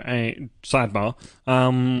do a sidebar.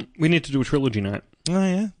 We need to do a trilogy night. Oh,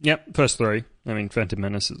 yeah? Yep, first 3. I mean, Phantom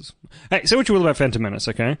Menace is... Hey, say what you will about Phantom Menace,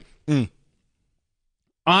 okay?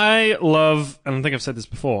 I love, and I think I've said this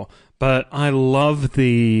before, but I love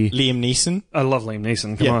the... Liam Neeson? I love Liam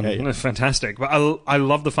Neeson. Come on. Yeah. It's fantastic. But I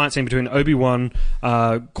love the fight scene between Obi-Wan,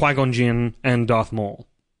 Qui-Gon Jinn, and Darth Maul.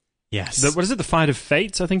 Yes. What is it? The Fight of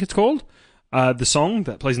Fates, I think it's called. The song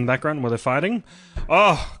that plays in the background where they're fighting.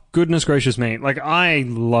 Oh, goodness gracious me. I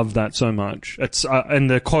love that so much. It's,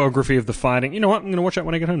 and the choreography of the fighting. You know what? I'm going to watch that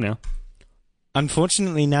when I get home now.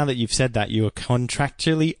 Unfortunately, now that you've said that, you are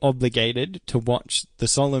contractually obligated to watch the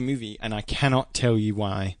Solo movie, and I cannot tell you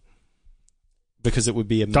why. Because it would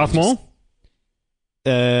be a... Darth Maul?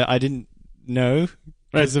 I didn't know.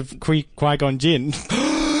 Because of Qui-Gon Jinn.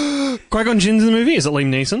 Qui-Gon Jinn's in the movie? Is it Liam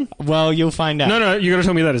Neeson? Well, you'll find out. No, you got to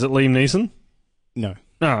tell me that. Is it Liam Neeson? No.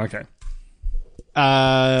 Oh, okay.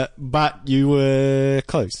 But you were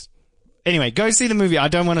close. Anyway, go see the movie. I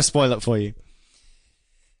don't want to spoil it for you.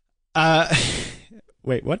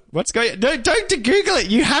 Wait, what? What's going on? No, don't Google it.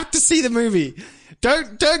 You have to see the movie.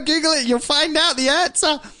 Don't Google it. You'll find out the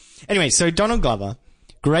answer. Anyway, so Donald Glover,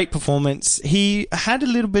 great performance. He tried to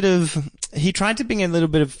bring a little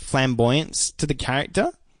bit of flamboyance to the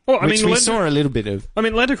character. Well, which we saw a little bit of. I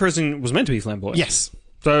mean, Lando Calrissian was meant to be flamboyant. Yes.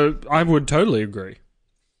 So I would totally agree.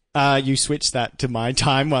 You switched that to my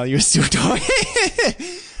time while you were still talking.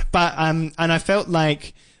 But, and I felt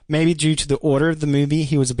like maybe due to the order of the movie,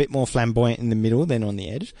 he was a bit more flamboyant in the middle than on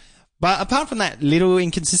the edge. But apart from that little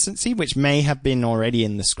inconsistency, which may have been already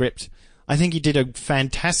in the script, I think he did a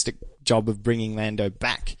fantastic job of bringing Lando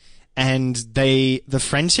back. And the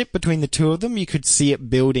friendship between the two of them, you could see it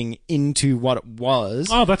building into what it was.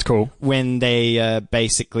 Oh, that's cool. When they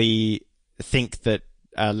basically think that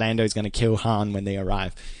Lando's going to kill Han when they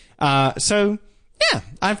arrive. So, yeah,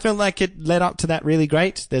 I feel like it led up to that really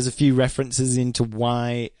great. There's a few references into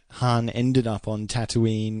why Han ended up on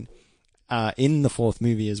Tatooine in the fourth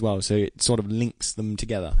movie as well. So it sort of links them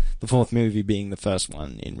together. The fourth movie being the first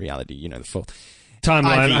one in reality, the fourth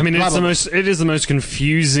timeline. I mean, blah, blah, blah. it is the most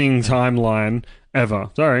confusing timeline ever.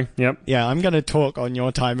 Sorry. Yep. Yeah, I'm going to talk on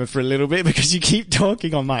your timer for a little bit because you keep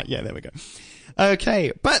talking on mine. Yeah, there we go.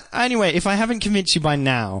 Okay, but anyway, if I haven't convinced you by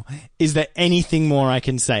now, is there anything more I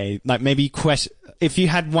can say? Like maybe if you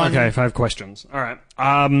had one... Okay, 5 questions. All right.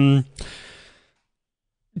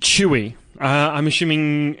 Chewie. I'm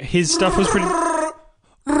assuming his stuff was pretty...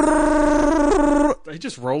 Are you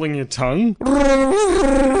just rolling your tongue?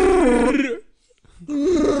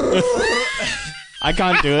 I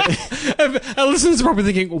can't do it. Our listeners are probably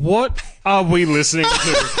thinking, what are we listening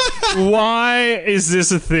to? Why is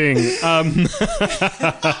this a thing?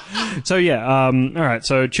 So yeah, all right.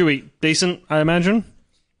 So Chewie, decent, I imagine.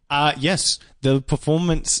 Yes, the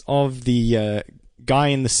performance of the guy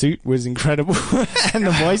in the suit was incredible, and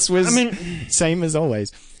the voice was same as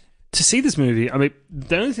always. To see this movie, I mean,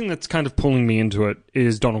 the only thing that's kind of pulling me into it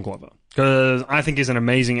is Donald Glover, because I think he's an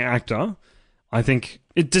amazing actor. I think...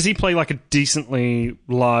 does he play like a decently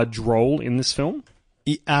large role in this film?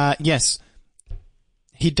 Yes.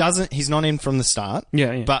 He doesn't... He's not in from the start.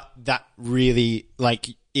 Yeah. But that really...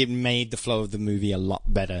 it made the flow of the movie a lot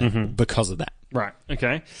better because of that. Right.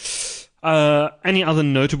 Okay. Any other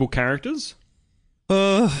notable characters?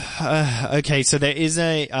 Okay, so there is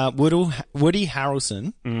a... Woody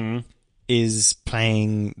Harrelson is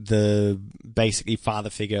playing the basically father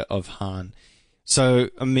figure of Han. So,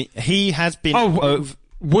 I mean, he has been...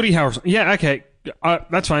 Woody Harrelson. Yeah, okay.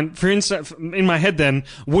 That's fine. For instance, in my head then,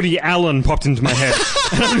 Woody Allen popped into my head.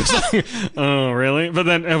 And I'm just like, oh, really? But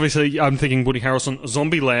then, obviously, I'm thinking Woody Harrelson,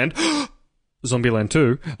 Zombieland. Zombieland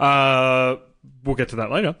 2. We'll get to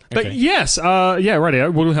that later. But Okay. yes,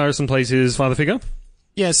 rightio. Woody Harrelson plays his father figure.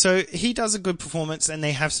 Yeah, so he does a good performance, and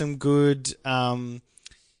they have some good...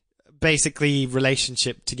 basically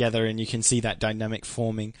relationship together, and you can see that dynamic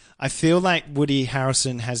forming. I feel like Woody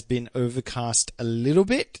Harrelson has been overcast a little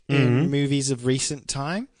bit in movies of recent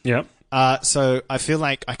time. Yeah. So I feel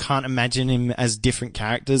like I can't imagine him as different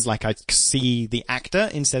characters. Like I see the actor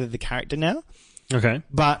instead of the character now. Okay.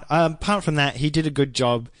 But apart from that, he did a good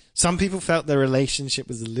job. Some people felt their relationship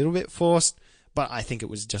was a little bit forced, but I think it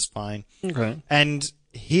was just fine. Okay. And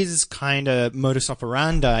his kind of modus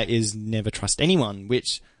operandi is never trust anyone,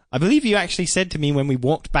 which... I believe you actually said to me when we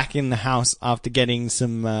walked back in the house after getting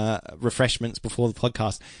some refreshments before the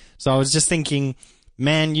podcast. So I was just thinking,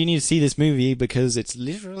 man, you need to see this movie because it's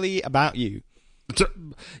literally about you. Yeah,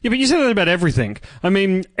 but you said that about everything. I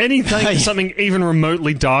mean, anything, something even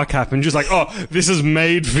remotely dark happened, just like, oh, this is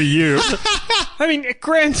made for you. I mean,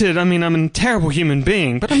 granted, I'm a terrible human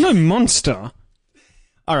being, but I'm no monster.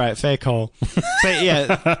 All right, fair call. But yeah,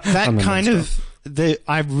 that kind of...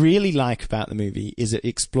 I really like about the movie is it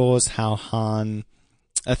explores how Han,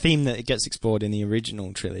 a theme that gets explored in the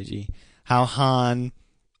original trilogy, how Han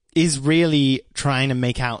is really trying to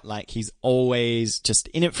make out like he's always just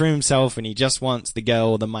in it for himself and he just wants the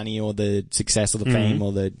girl or the money or the success or the fame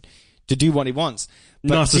or to do what he wants.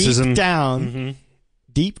 But narcissism.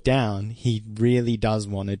 Deep down, he really does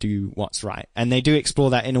want to do what's right. And they do explore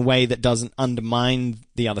that in a way that doesn't undermine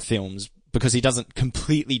the other films, because he doesn't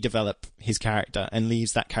completely develop his character and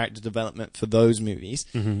leaves that character development for those movies.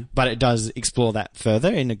 But it does explore that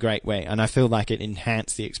further in a great way. And I feel like it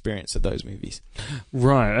enhanced the experience of those movies.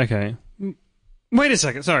 Right, okay. Wait a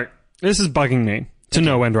second, sorry. This is bugging me to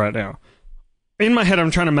no end right now. In my head,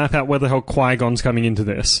 I'm trying to map out where the hell Qui-Gon's coming into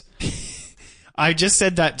this. I just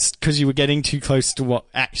said that because you were getting too close to what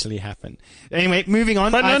actually happened. Anyway, moving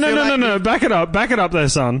on. But no. Back it up there,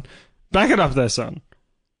 son. Back it up there, son.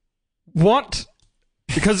 What?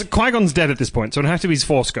 Because Qui-Gon's dead at this point, so it'd have to be his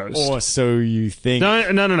Force Ghost. Or so you think. No.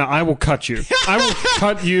 I will cut you. I will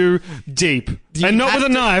cut you deep. And not with a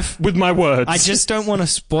knife, with my words. I just don't want to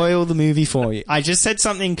spoil the movie for you. I just said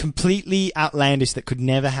something completely outlandish that could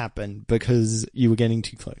never happen because you were getting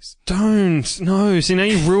too close. Don't. No. See, now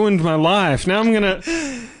you've ruined my life. Now I'm gonna...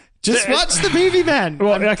 Just watch the movie, man.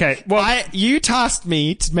 Well, okay. Well, you tasked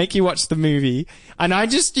me to make you watch the movie, and I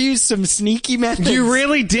just used some sneaky methods. You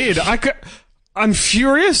really did. I'm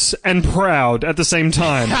furious and proud at the same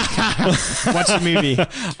time. Watch the movie.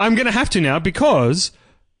 I'm going to have to now because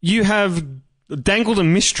you have dangled a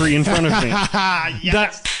mystery in front of me.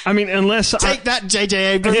 Yes. Unless... Take that,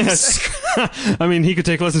 J.J. Abrams. Yes. He could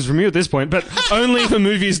take lessons from you at this point, but only if a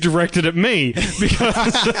movie is directed at me,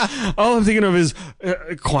 because all I'm thinking of is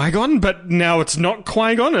Qui-Gon, but now it's not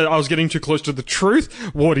Qui-Gon. I was getting too close to the truth.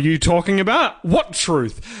 What are you talking about? What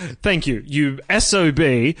truth? Thank you. You SOB,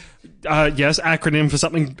 yes, acronym for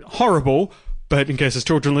something horrible, but in case there's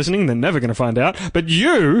children listening, they're never going to find out. But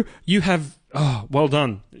you have, oh, well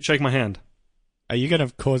done. Shake my hand. Are you going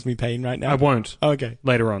to cause me pain right now? I won't. Okay.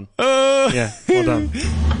 Later on. Yeah, well done.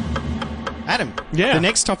 Adam, Yeah. the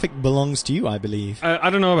next topic belongs to you, I believe. I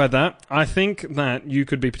don't know about that. I think that you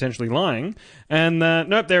could be potentially lying. And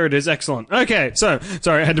nope, there it is. Excellent. Okay, so,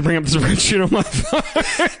 sorry, I had to bring up the spreadsheet on my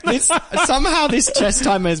phone. Somehow this chess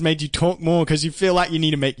timer has made you talk more because you feel like you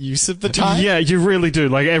need to make use of the time. Yeah, you really do.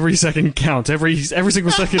 Like, every second counts. Every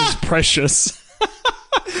single second is precious.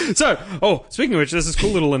 So, speaking of which, there's this cool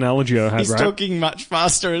little analogy I had, He's right? talking much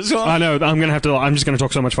faster as well. I know. I'm just gonna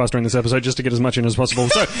talk so much faster in this episode just to get as much in as possible.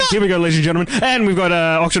 So here we go, ladies and gentlemen. And we've got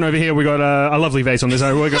auction over here. We've got a lovely vase on this.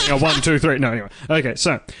 We're going 1, 2, 3. No, anyway. Okay,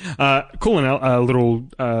 so cool little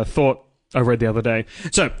thought I read the other day.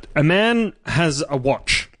 So a man has a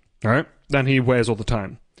watch, all right, that he wears all the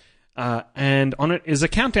time. And on it is a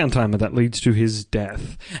countdown timer that leads to his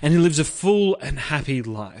death. And he lives a full and happy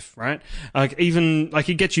life, right?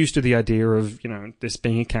 He gets used to the idea of, this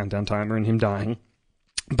being a countdown timer and him dying.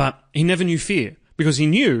 But he never knew fear because he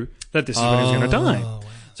knew that this is when he was going to die. Wow.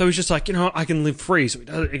 So he's just like, I can live free. So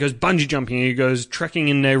he goes bungee jumping, he goes trekking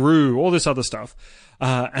in Nehru, all this other stuff.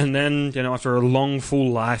 And then, after a long, full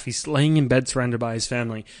life, he's laying in bed surrounded by his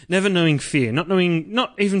family, never knowing fear, not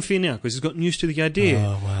even fear now, because he's gotten used to the idea.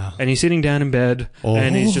 Oh, wow. And he's sitting down in bed,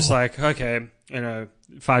 and he's just like, okay,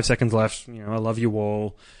 5 seconds left, I love you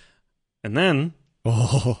all. And then,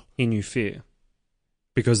 he knew fear.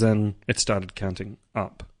 Because then it started counting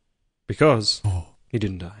up. Because he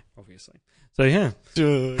didn't die, obviously. So, yeah.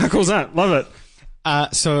 How cool is that? Love it.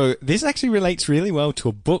 So this actually relates really well to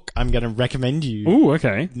a book I'm going to recommend you. Ooh,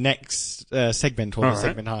 okay. Next segment or All the right.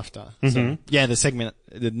 segment after. Mm-hmm. So, yeah,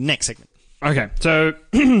 the next segment. Okay, so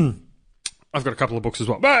I've got a couple of books as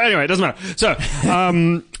well. But anyway, it doesn't matter. So,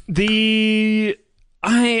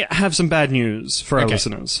 I have some bad news for our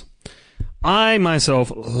listeners. I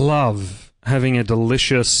myself love having a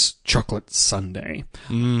delicious chocolate sundae.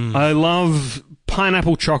 I love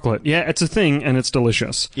pineapple chocolate. Yeah, it's a thing and it's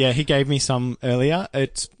delicious. Yeah, he gave me some earlier.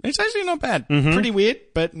 It's actually not bad. Mm-hmm. Pretty weird,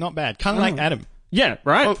 but not bad. Kind of like Adam. Yeah,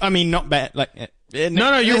 right? Oh, I mean, not bad. Like,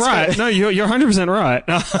 no, you're right. No, you're 100% right.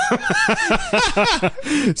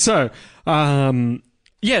 So, I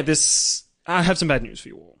have some bad news for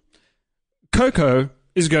you all. Cocoa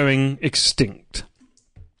is going extinct.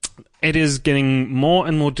 It is getting more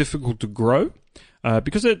and more difficult to grow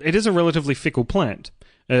because it is a relatively fickle plant.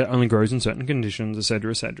 It only grows in certain conditions,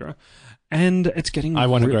 etc., etc. And it's getting... I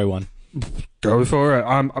want to grow one. Go for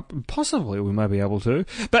it. Possibly we might be able to.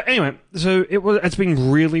 But anyway, so it's been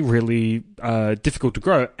really, really difficult to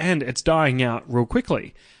grow, and it's dying out real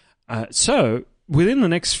quickly. So within the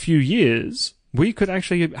next few years, we could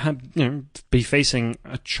actually be facing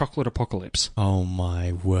a chocolate apocalypse. Oh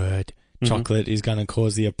my word. Chocolate is going to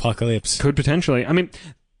cause the apocalypse. Could potentially. I mean,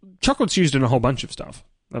 chocolate's used in a whole bunch of stuff.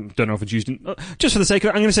 I don't know if it's used in... just for the sake of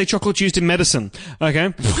it, I'm going to say chocolate's used in medicine. Okay?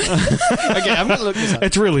 Okay, I'm going to look this up.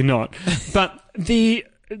 It's really not. But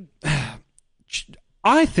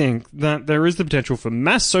I think that there is the potential for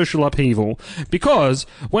mass social upheaval because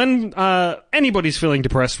when anybody's feeling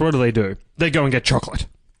depressed, what do? They go and get chocolate.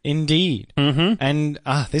 Indeed. Mm-hmm. And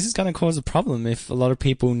this is going to cause a problem if a lot of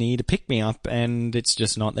people need a pick-me-up and it's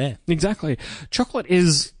just not there. Exactly. Chocolate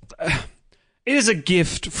is... it is a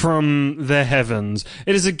gift from the heavens.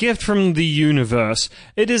 It is a gift from the universe.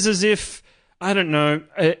 It is as if, I don't know,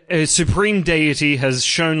 a supreme deity has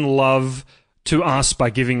shown love to us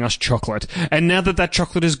by giving us chocolate. And now that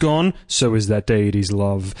chocolate is gone, so is that deity's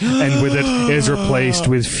love. And with it is replaced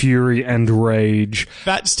with fury and rage.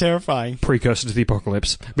 That's terrifying. Precursor to the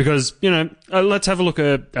apocalypse. Because, let's have a look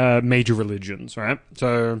at major religions, right?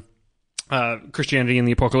 So, Christianity in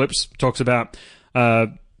the apocalypse talks about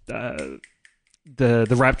the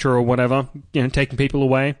rapture or whatever, taking people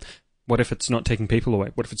away. What if it's not taking people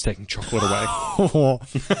away? What if it's taking chocolate away?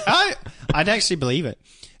 I'd actually believe it.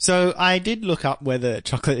 So I did look up whether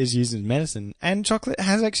chocolate is used as medicine, and chocolate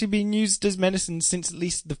has actually been used as medicine since at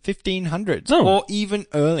least the 1500s, or even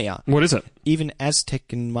earlier. What is it? Even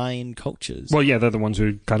Aztec and Mayan cultures. Well, yeah, they're the ones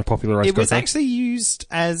who kind of popularized it was cocoa. actually used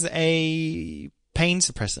as a pain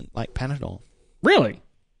suppressant, like Panadol. Really?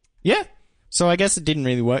 Yeah. So I guess it didn't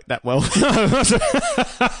really work that well.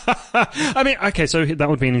 I mean, okay, so that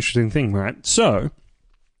would be an interesting thing, right? So,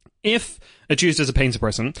 if it's used as a pain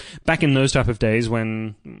suppressant, back in those type of days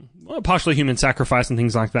when partially human sacrifice and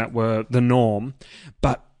things like that were the norm,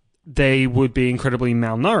 but they would be incredibly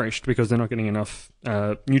malnourished because they're not getting enough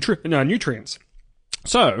nutrients.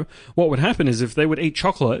 So, what would happen is if they would eat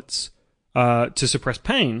chocolates to suppress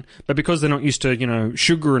pain, but because they're not used to,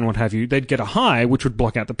 sugar and what have you, they'd get a high, which would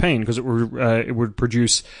block out the pain because it would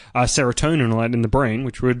produce serotonin and all that in the brain,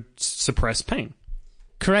 which would suppress pain.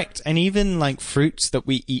 Correct. And even like fruits that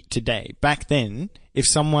we eat today, back then, if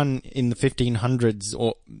someone in the 1500s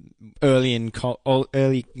or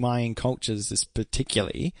early Mayan cultures,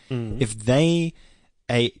 particularly, if they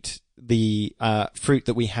ate the fruit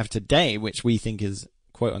that we have today, which we think is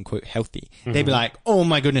quote unquote healthy, they'd be like, oh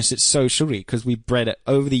my goodness, it's so sugary because we bred it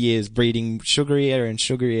over the years breeding sugarier and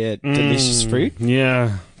sugarier delicious fruit.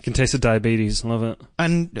 Yeah. You can taste the diabetes. Love it.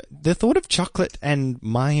 And the thought of chocolate and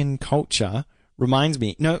Mayan culture reminds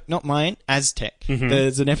me, no, not Mayan, Aztec.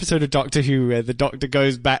 There's an episode of Doctor Who where the Doctor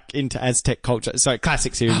goes back into Aztec culture. Sorry,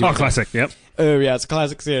 classic series. Oh, classic, yep. Oh, yeah, it's a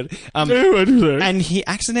classic series. And he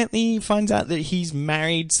accidentally finds out that he's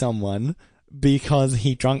married someone because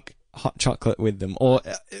he drank hot chocolate with them, or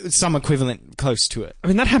some equivalent close to it. I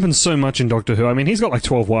mean, that happens so much in Doctor Who. I mean, he's got like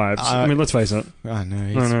 12 wives. I mean, let's face it. I know.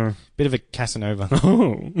 He's a bit of a Casanova.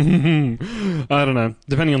 Oh. I don't know.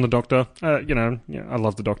 Depending on the Doctor. I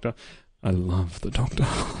love the Doctor. I love the Doctor.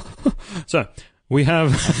 So, we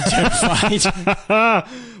have...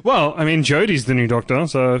 Well, I mean, Jodie's the new Doctor,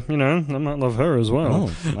 so, I might love her as well.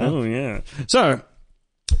 Oh, wow. Oh, yeah. So,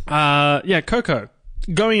 Coco.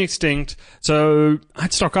 Going extinct. So,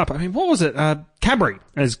 I'd stock up. I mean, what was it? Cadbury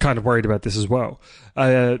is kind of worried about this as well.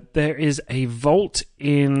 There is a vault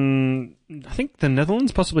in, I think, the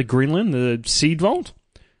Netherlands, possibly Greenland, the Seed Vault.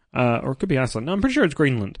 Or it could be Iceland. No, I'm pretty sure it's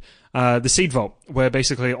Greenland. The Seed Vault, where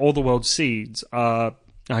basically all the world's seeds are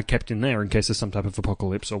kept in there in case there's some type of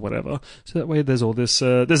apocalypse or whatever. So that way there's all this...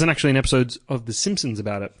 there's actually an episode of The Simpsons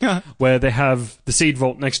about it, where they have the Seed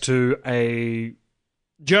Vault next to a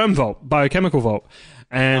germ vault, biochemical vault.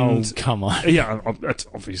 And, come on. Yeah, that's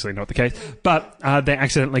obviously not the case. But they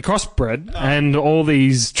accidentally crossbred, and all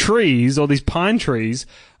these trees, all these pine trees,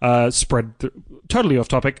 spread... totally off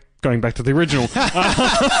topic, going back to the original.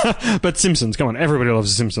 But Simpsons, come on, everybody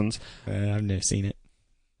loves The Simpsons. I've never seen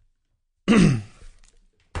it.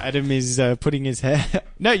 Adam is putting his hair...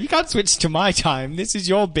 No, you can't switch to my time. This is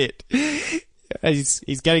your bit.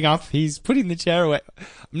 He's getting up. He's putting the chair away.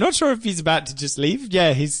 I'm not sure if he's about to just leave.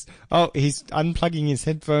 Yeah, he's unplugging his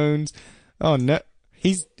headphones. Oh no,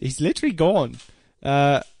 he's literally gone.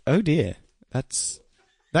 Oh dear.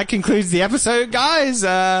 That concludes the episode, guys.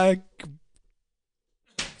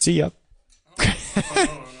 See ya.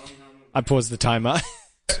 I paused the timer.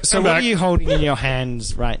 So what are you holding in your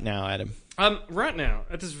hands right now, Adam? Right now,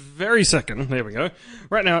 at this very second, there we go.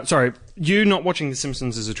 Right now, sorry, you not watching The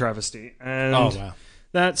Simpsons is a travesty, and wow.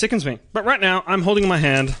 That sickens me. But right now, I'm holding in my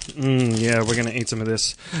hand. Yeah, we're gonna eat some of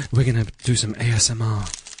this. We're gonna do some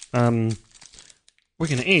ASMR. We're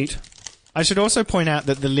gonna eat. I should also point out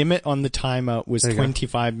that the limit on the timer was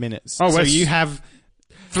 25 minutes. Oh, so you have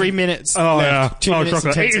 3 minutes Oh left. yeah. 2 minutes chocolate.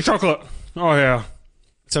 and 10 Eat your chocolate. Oh yeah.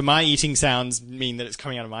 So my eating sounds mean that it's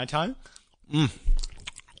coming out of my time?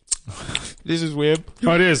 This is weird.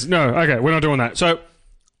 Oh, it is. No, okay, we're not doing that. So,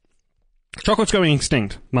 chocolate's going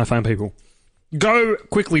extinct, my fine people. Go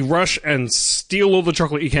quickly, rush, and steal all the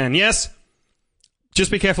chocolate you can. Yes? Just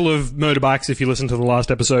be careful of motorbikes if you listen to the last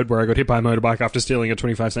episode where I got hit by a motorbike after stealing a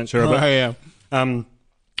 25-cent sherbet. Oh, yeah.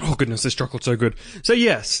 Oh, goodness, this chocolate's so good. So,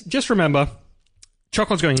 yes, just remember,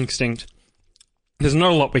 chocolate's going extinct. There's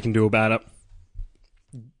not a lot we can do about it.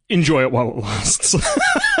 Enjoy it while it lasts.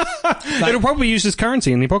 It'll probably be used as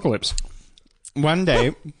currency in the apocalypse. One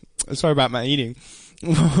day, sorry about my eating,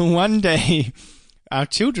 one day our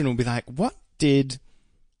children will be like, what did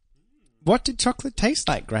chocolate taste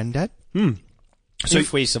like, Granddad? So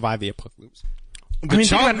if we survive the apocalypse.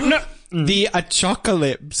 The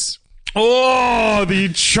apocalypse. Oh, the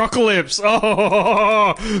chocolates.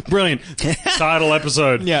 Oh, brilliant. Title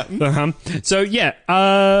episode. Yeah. So, yeah.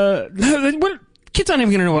 What, kids aren't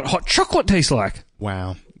even going to know what hot chocolate tastes like.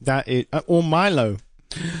 Wow. That is... or Milo.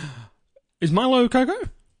 Is Milo cocoa?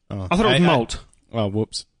 Oh, I thought it was malt. Oh,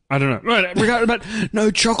 whoops. I don't know. Right, but no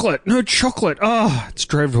chocolate. No chocolate. Oh, it's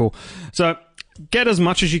dreadful. So, get as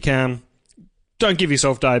much as you can. Don't give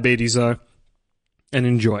yourself diabetes, though. And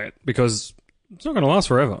enjoy it. Because it's not going to last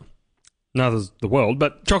forever. Neither's the world,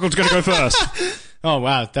 but chocolate's going to go first. Oh,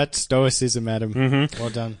 wow. That's stoicism, Adam. Well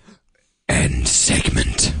done. End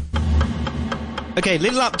segment. Okay,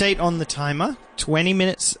 little update on the timer. 20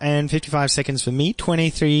 minutes and 55 seconds for me.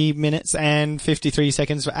 23 minutes and 53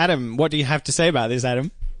 seconds for Adam. What do you have to say about this,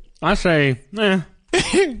 Adam? I say, No.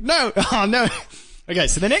 Oh, no. Okay,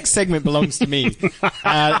 so the next segment belongs to me.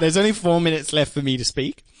 There's only 4 minutes left for me to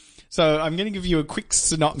speak. So I'm going to give you a quick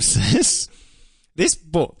synopsis. This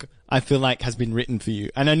book, I feel like, has been written for you.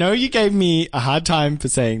 And I know you gave me a hard time for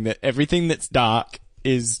saying that everything that's dark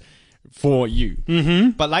is for you.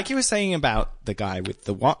 Mm-hmm. But like you were saying about the guy with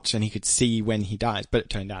the watch and he could see when he dies, but it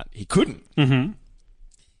turned out he couldn't. Mm-hmm.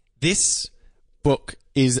 This book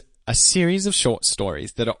is a series of short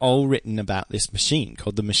stories that are all written about this machine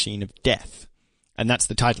called the Machine of Death. And that's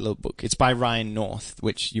the title of the book. It's by Ryan North,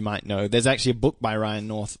 which you might know. There's actually a book by Ryan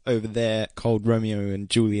North over there called Romeo and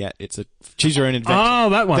Juliet. It's a choose your own adventure. Oh,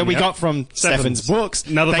 that one. That we got from Stefan's books.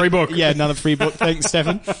 Another free book. Yeah, another free book. Thanks,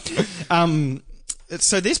 Stefan.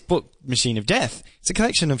 So this book, Machine of Death, it's a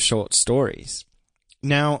collection of short stories.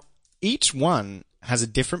 Now, each one has a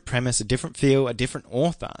different premise, a different feel, a different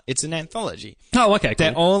author. It's an anthology. Oh, okay, cool.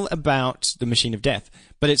 They're all about the Machine of Death.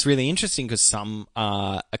 But it's really interesting because some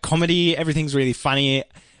are a comedy, everything's really funny.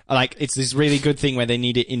 Like, it's this really good thing where they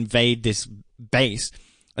need to invade this base,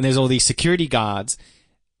 and there's all these security guards.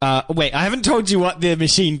 Wait, I haven't told you what the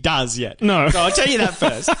machine does yet. No. So I'll tell you that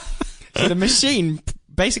first. So the machine,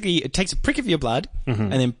 basically, it takes a prick of your blood,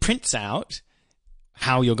 and then prints out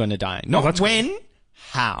how you're going to die. Not when,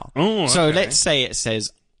 how. Oh, So okay. let's say it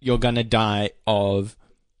says you're going to die of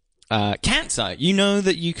cancer. You know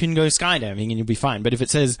that you can go skydiving and you'll be fine. But if it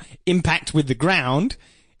says impact with the ground,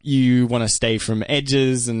 you want to stay from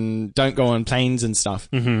edges and don't go on planes and stuff.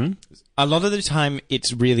 Mm-hmm. A lot of the time,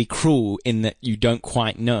 it's really cruel in that you don't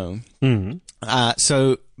quite know.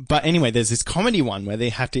 Mm-hmm. But anyway, there's this comedy one where they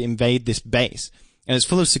have to invade this base, and it's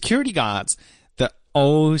full of security guards that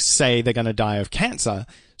all say they're going to die of cancer.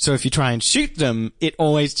 So if you try and shoot them, it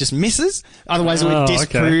always just misses. Otherwise, it would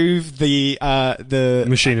disprove the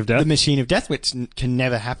Machine of Death. The Machine of Death, which can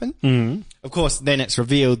never happen. Mm-hmm. Of course, then it's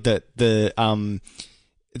revealed that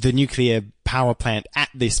the nuclear power plant at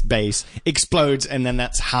this base explodes, and then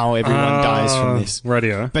that's how everyone dies from this.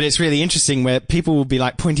 Radio. But it's really interesting where people will be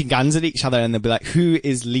like pointing guns at each other, and they'll be like, who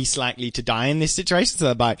is least likely to die in this situation? So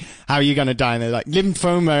they're like, how are you going to die? And they're like,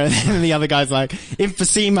 lymphoma. And then the other guy's like,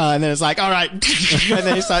 emphysema. And then it's like, all right. And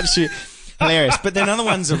then they start to shoot. Hilarious. But then other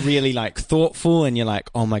ones are really like thoughtful, and you're like,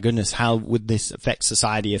 oh my goodness, how would this affect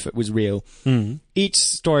society if it was real? Mm. Each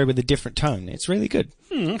story with a different tone. It's really good.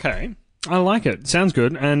 Okay. I like it. Sounds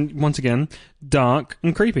good. And once again, dark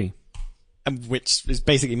and creepy. Which is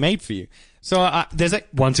basically made for you. So there's a...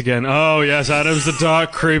 Once again, oh yes, Adam's the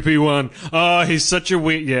dark, creepy one. Oh, he's such a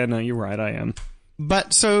weird... Yeah, no, you're right, I am.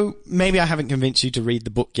 But so maybe I haven't convinced you to read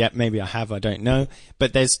the book yet. Maybe I have, I don't know.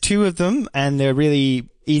 But there's 2 of them, and they're really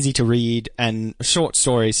easy to read and a short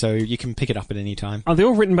story, so you can pick it up at any time. Are they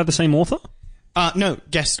all written by the same author? No,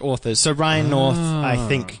 guest authors. So Ryan North, I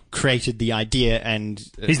think, created the idea, and...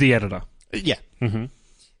 he's the editor. Yeah.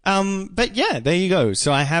 Mm-hmm. But yeah, there you go.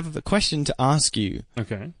 So I have a question to ask you.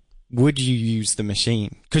 Okay. Would you use the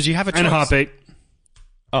machine? Because you have a choice. And a heartbeat.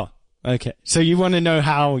 Oh, okay. So you want to know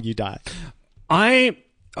how you die? It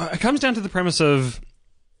comes down to the premise of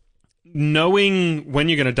knowing when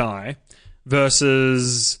you're going to die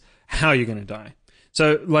versus how you're going to die.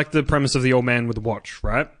 So, like the premise of the old man with the watch,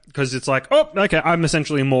 right? Because it's like, oh, okay, I'm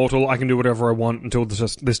essentially immortal. I can do whatever I want until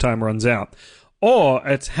this time runs out. Or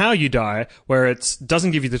it's how you die, where it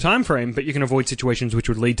doesn't give you the time frame, but you can avoid situations which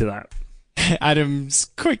would lead to that. Adam's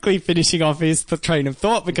quickly finishing off his train of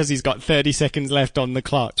thought because he's got 30 seconds left on the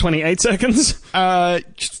clock. 28 seconds?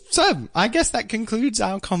 So, I guess that concludes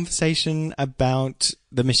our conversation about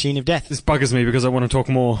the Machine of Death. This buggers me because I want to talk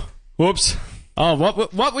more. Whoops. Oh,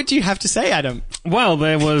 what would you have to say, Adam? Well,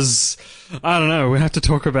 there was... I don't know. We'll have to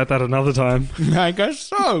talk about that another time. I guess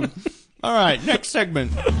so. All right, next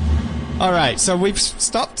segment. All right, so we've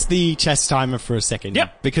stopped the chess timer for a second.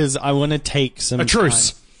 Yep. Because I want to take some... A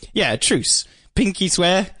truce. time. Yeah, a truce. Pinky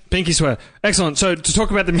swear. Pinky swear. Excellent. So, to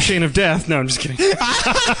talk about the Machine of Death... No, I'm just kidding.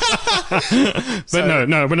 But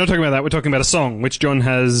no, we're not talking about that. We're talking about a song, which John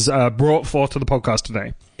has brought forth to the podcast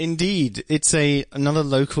today. Indeed. It's another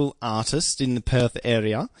local artist in the Perth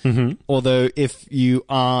area. Mm-hmm. Although, if you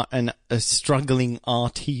are a struggling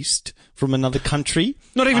artiste from another country...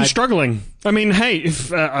 Not even struggling. I mean, hey,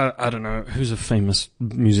 if... I don't know, who's a famous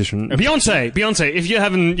musician? Beyonce. If you're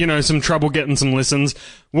having, some trouble getting some listens,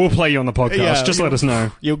 we'll play you on the podcast. Yeah, just let us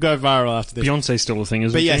know. You'll go viral after this. Beyonce's still a thing,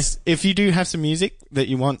 isn't she? But yes, if you do have some music that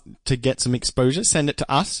you want to get some exposure, send it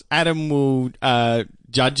to us. Adam will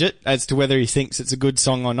judge it as to whether he thinks it's a good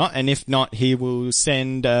song or not, and if not, he will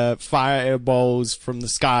send fireballs from the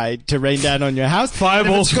sky to rain down on your house.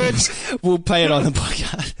 Fireballs? And if it's good, we'll play it on the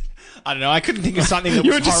podcast. I don't know. I couldn't think of something that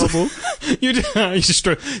was horrible. You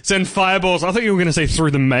just send fireballs. I thought you were going to say through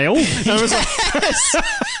the mail. I was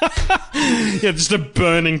like, Yeah, just a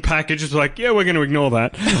burning package. It's like, yeah, we're going to ignore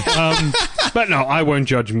that. But no, I won't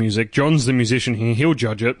judge music. John's the musician here. He'll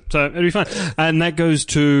judge it. So it'll be fine. And that goes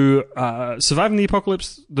to Surviving the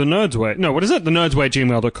Apocalypse the Nerd's Way. No, what is it? The Nerd's Way at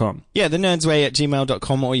gmail.com. Yeah, the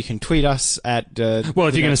nerdsway@gmail.com, or you can tweet us at... Well,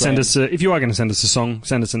 if you're going to send us... if you are going to send us a song,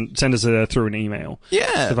 send us through an email.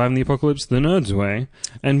 Yeah. Surviving the Apocalypse the Nerd's Way.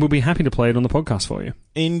 And we'll be happy to play it on the podcast for you.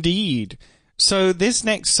 Indeed. So this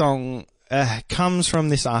next song comes from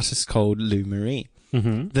this artist called Lou Marie.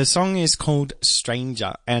 Mm-hmm. The song is called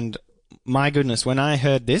Stranger, and my goodness, when I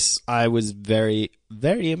heard this, I was very,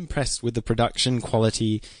 very impressed with the production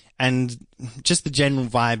quality, and just the general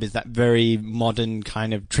vibe is that very modern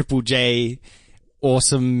kind of Triple J,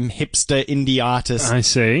 awesome hipster indie artist I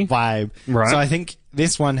see. vibe. Right. So I think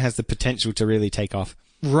this one has the potential to really take off.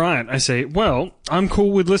 Right, I see. Well, I'm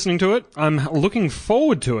cool with listening to it. I'm looking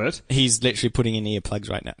forward to it. He's literally putting in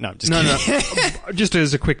earplugs right now. No, I'm just No, kidding. no. Just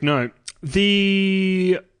as a quick note,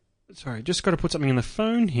 sorry, just got to put something in the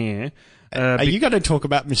phone here. Are you going to talk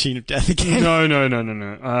about Machine of Death again?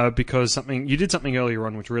 No. Because you did something earlier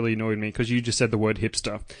on which really annoyed me because you just said the word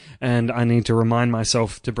hipster, and I need to remind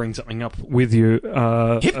myself to bring something up with you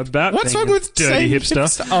about What's being wrong with a dirty saying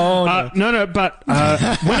hipster. Oh, no. No. But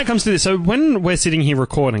when it comes to this, so when we're sitting here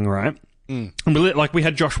recording, right? And we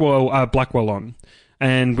had Joshua Blackwell on,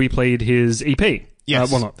 and we played his EP.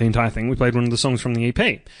 Yes. Well, not the entire thing. We played one of the songs from the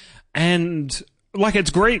EP, and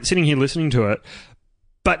it's great sitting here listening to it.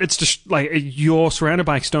 But it's just you're surrounded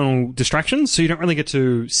by external distractions, so you don't really get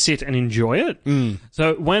to sit and enjoy it.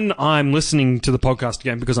 So when I'm listening to the podcast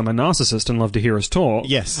again, because I'm a narcissist and love to hear us talk,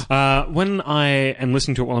 Yes. when I am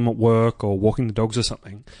listening to it while I'm at work or walking the dogs or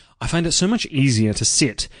something, I find it so much easier to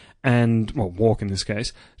sit and, walk in this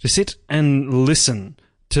case, to sit and listen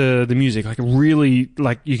to the music. Really,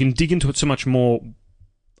 you can dig into it so much more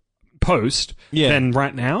post than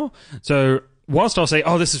right now. So whilst I'll say,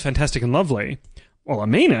 oh, this is fantastic and lovely, well, I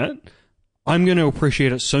mean it, I'm going to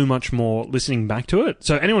appreciate it so much more listening back to it.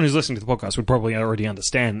 So anyone who's listening to the podcast would probably already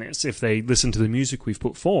understand this if they listen to the music we've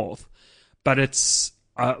put forth. But it's,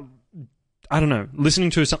 I don't know,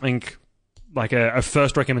 listening to something like a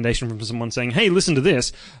first recommendation from someone saying, hey, listen to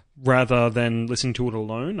this, rather than listening to it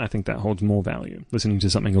alone, I think that holds more value, listening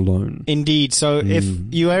to something alone. Indeed. So if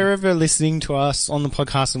you are ever listening to us on the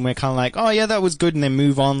podcast and we're kind of like, oh yeah, that was good, and then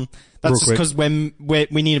move on, that's just because we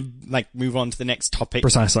need to move on to the next topic.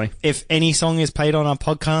 Precisely. If any song is played on our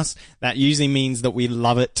podcast, that usually means that we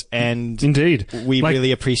love it, and indeed, we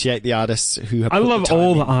really appreciate the artists who have. I love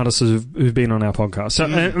all the artists who've been on our podcast. So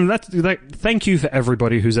and thank you for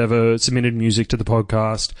everybody who's ever submitted music to the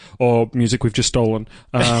podcast or music we've just stolen,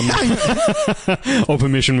 or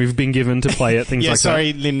permission we've been given to play it. Things like that.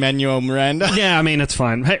 Sorry, Lin-Manuel Miranda. Yeah, I mean it's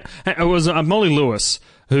fine. Hey, it was Molly Lewis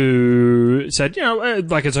who said,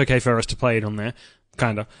 it's okay for us to play it on there.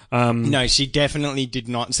 Kinda. No, she definitely did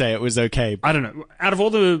not say it was okay. I don't know. Out of all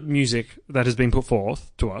the music that has been put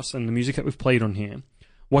forth to us and the music that we've played on here,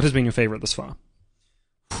 what has been your favourite thus far?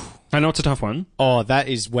 I know it's a tough one. Oh, that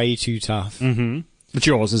is way too tough. Mm-hmm. It's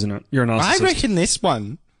yours, isn't it? You're a narcissist. I reckon this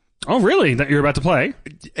one. Oh, really? That you're about to play?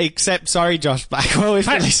 Except, sorry, Josh Blackwell, if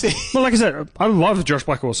you're listening. Well, like I said, I love Josh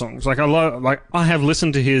Blackwell songs. I have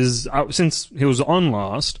listened to his, since he was on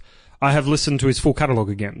last, I have listened to his full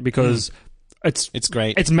catalogue again because it's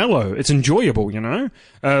great. It's mellow. It's enjoyable,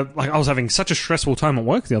 I was having such a stressful time at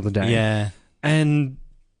work the other day. Yeah. And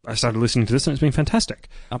I started listening to this and it's been fantastic.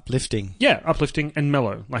 Uplifting. Yeah, uplifting and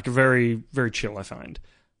mellow. Very, very chill, I find.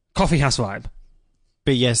 Coffee house vibe.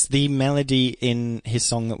 But yes, the melody in his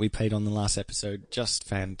song that we played on the last episode, just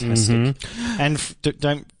fantastic. And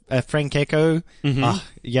Frank Echo,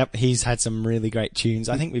 he's had some really great tunes.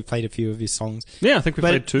 I think we've played a few of his songs. Yeah, I think we've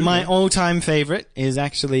played two. My all-time favourite is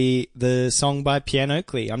actually the song by Pian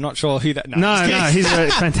Oakley. I'm not sure who that... No, he's a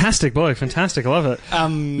fantastic bloke. Fantastic, I love it.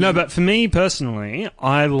 No, but for me personally,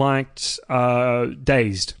 I liked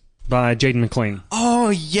Dazed by Jaden McLean. Oh,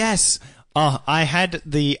 yes. Oh, I had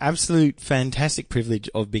the absolute fantastic privilege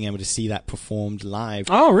of being able to see that performed live.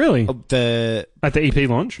 Oh, really? At the EP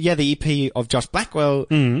launch? Yeah, the EP of Josh Blackwell.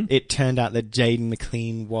 It turned out that Jaden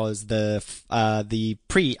McLean was the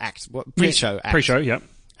pre-show act. Pre-show, yeah.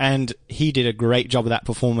 And he did a great job of that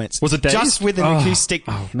performance. Was it Dazed? Just with an acoustic.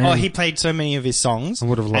 Oh, man. He played so many of his songs. I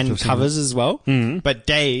would have loved and covers as well. But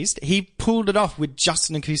Dazed, he pulled it off with just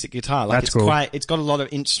an acoustic guitar. That's cool. It's got a lot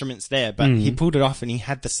of instruments there, but he pulled it off and he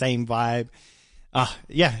had the same vibe.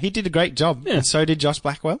 He did a great job. Yeah. And so did Josh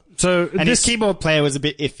Blackwell. His keyboard player was a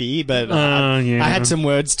bit iffy, but I had some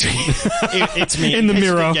words to him. It's me. In the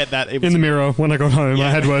mirror. Get that. In the mirror when I got home, I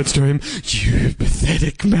had words to him. You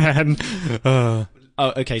pathetic man.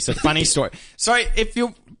 Oh, okay. So funny story. Sorry, if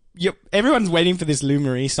you're everyone's waiting for this Lou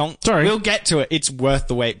Marie song. Sorry. We'll get to it. It's worth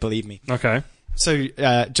the wait, believe me. Okay. So,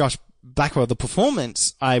 Josh Blackwell, the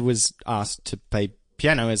performance, I was asked to play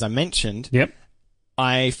piano, as I mentioned. Yep.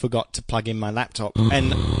 I forgot to plug in my laptop,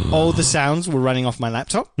 and all the sounds were running off my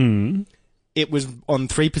laptop. Mm. It was on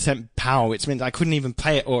 3% power, which meant I couldn't even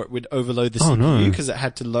play it, or it would overload the Oh, CPU no. because it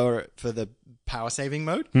had to lower it for the power saving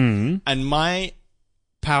mode. Mm. And my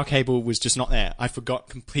power cable was just not there. I forgot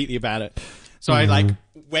completely about it. So I like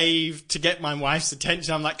waved to get my wife's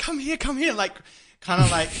attention. I'm like, come here, like kind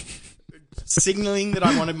of like signaling that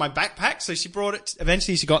I wanted my backpack. So she brought it.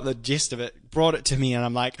 Eventually she got the gist of it, brought it to me, and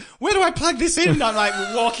I'm like, where do I plug this in? And I'm like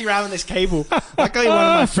walking around with this cable. Luckily one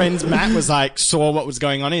of my friends, Matt, was like, saw what was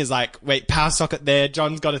going on. He was like, wait, power socket there.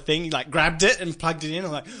 John's got a thing. He like grabbed it and plugged it in.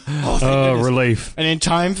 I'm like, oh, thank goodness. Relief. And in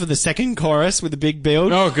time for the second chorus with the big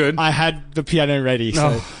build, Oh, good. I had the piano ready.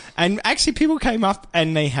 So. Oh. And actually people came up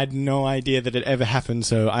and they had no idea that it ever happened.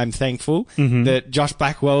 So I'm thankful that Josh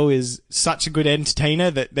Blackwell is such a good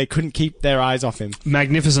entertainer that they couldn't keep their eyes off him.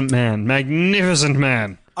 Magnificent man.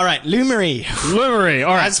 All right, Lou Marie. Lou Marie.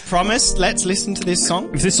 All right. As promised, let's listen to this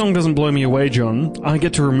song. If this song doesn't blow me away, John, I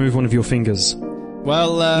get to remove one of your fingers.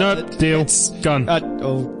 Well, Nope, deal. Gone.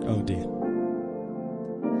 Oh dear.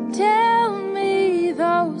 Tell me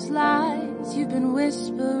those lies you've been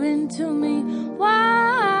whispering to me.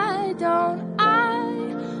 Why don't I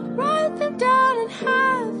write them down and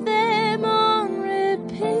have them on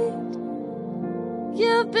repeat?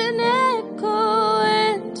 You've been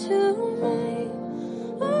echoing to me.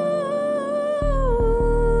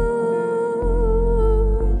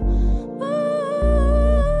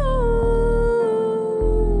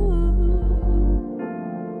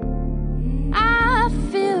 I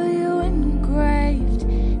feel you engraved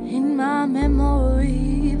in my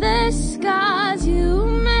memory. The scars you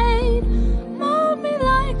made mold me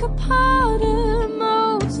like a potter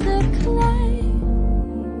molds the clay.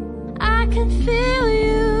 I can feel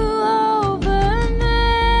you over me.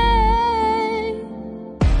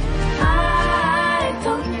 I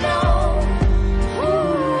don't know who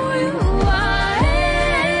you are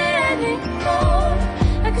anymore.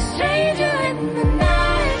 Like a stranger in the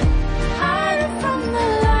night, hiding from the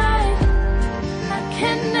light. I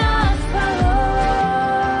cannot follow.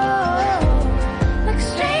 Like a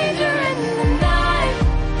stranger in the night,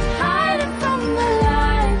 hiding from the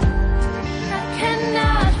light. I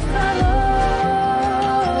cannot follow.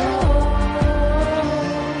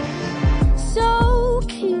 So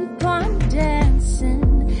keep on dancing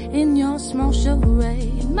in your small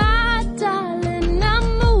charade, my darling. I'm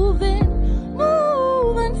moving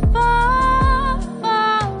far,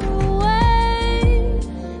 far away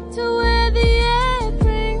to where the air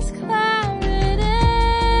brings clarity.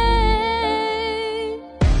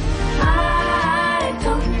 I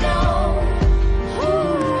don't know who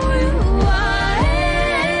you are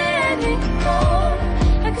anymore.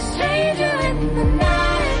 Like a stranger in the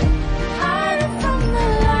night, hiding from the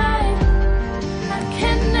light. I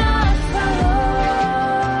cannot follow.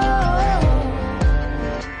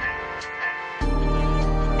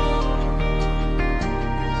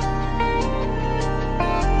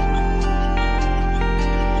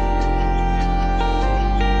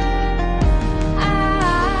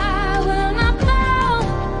 I will not bow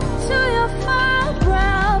to your fire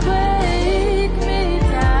brow. Break me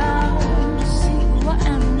down to see who I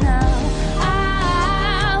am now.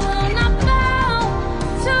 I will not bow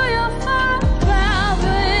to your fire brow.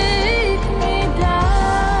 Break me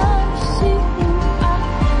down to see who I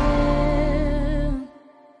am.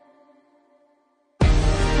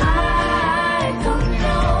 I don't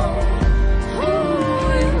know who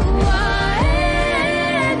you are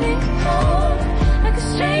anymore. Like a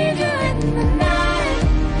stranger in the night,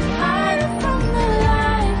 hiding from the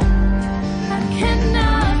light. I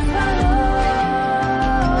cannot follow.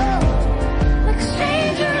 Like a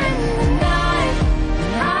stranger in the night,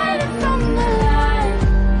 hiding from the light.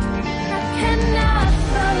 I cannot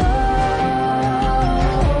follow.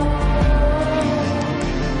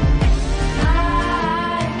 I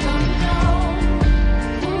don't know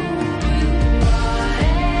who you are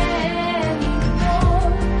anymore.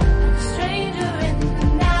 Like a stranger in the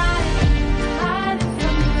night, hiding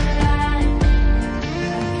from the light.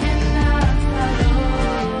 I cannot follow.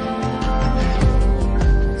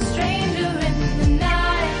 Stranger in the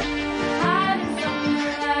night, hiding from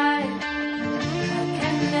the light. I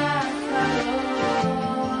cannot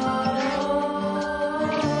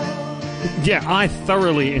follow. Yeah, I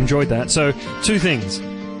thoroughly enjoyed that. So, two things.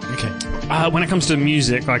 Okay. When it comes to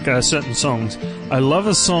music, like certain songs, I love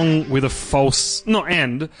a song with a false, not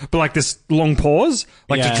end, but like this long pause,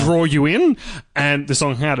 like Yeah. to draw you in, and the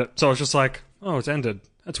song had it. So I was just like, oh, it's ended.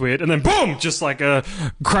 That's weird. And then boom, just like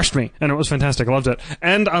crushed me, and it was fantastic. I loved it.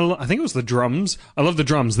 And I think it was the drums. I love the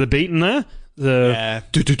drums. The beat in there. Yeah.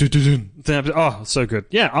 Oh, so good.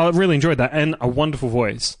 Yeah, I really enjoyed that, and a wonderful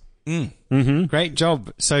voice. Great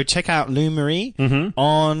job. So check out Lou Marie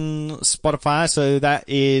on Spotify. So that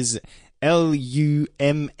is Lumaree.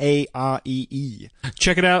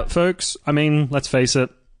 Check it out, folks. I mean, let's face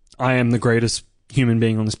it, I am the greatest human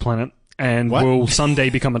being on this planet, and What? will someday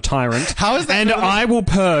become a tyrant. How is that And relevant? I will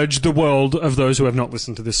purge the world of those who have not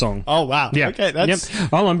listened to this song. Oh, wow. Yeah. Okay, that's...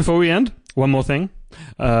 Yep. Hold on, before we end, one more thing.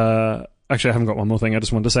 Actually, I haven't got one more thing. I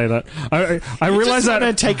just wanted to say that. I realize that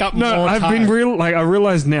wanna take up no, more I've time. been I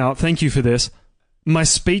realize now. Thank you for this. My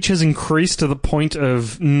speech has increased to the point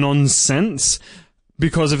of nonsense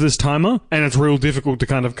because of this timer, and it's real difficult to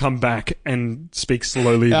kind of come back and speak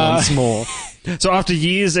slowly once more. So after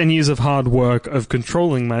years and years of hard work of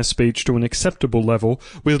controlling my speech to an acceptable level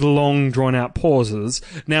with long, drawn-out pauses,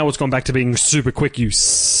 now it's gone back to being super quick, you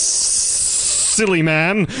silly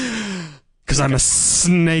man. Because I'm a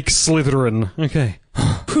snake Slytherin. Okay.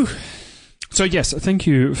 So yes, thank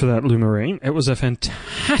you for that, Lou Marie. It was a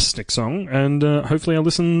fantastic song, and hopefully our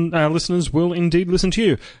listeners will indeed listen to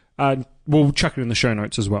you. We'll chuck it in the show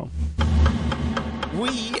notes as well.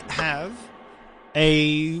 We have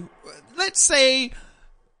let's say,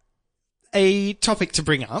 a topic to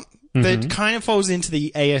bring up that kind of falls into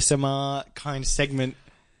the ASMR kind of segment.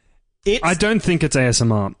 I don't think it's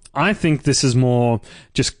ASMR. I think this is more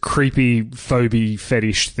just creepy phobia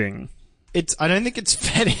fetish thing. I don't think it's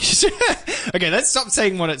fetish. Okay, let's stop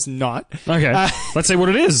saying what it's not. Okay, let's say what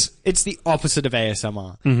it is. It's the opposite of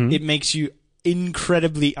ASMR. It makes you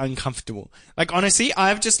incredibly uncomfortable. Like, honestly,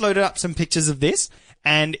 I've just loaded up some pictures of this,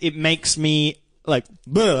 and it makes me, like,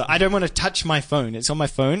 bleh. I don't want to touch my phone. It's on my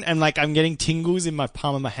phone, and, like, I'm getting tingles in my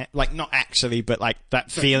palm of my hand. Like, not actually, but, like,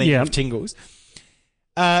 that feeling Yeah. of tingles.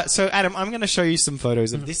 So, Adam, I'm going to show you some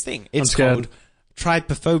photos of this thing. It's scared. called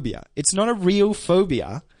trypophobia. It's not a real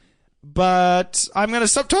phobia, but I'm going to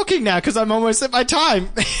stop talking now because I'm almost at my time.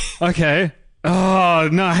 Okay. Oh,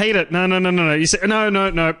 no, I hate it. No. You say,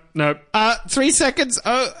 no. 3 seconds.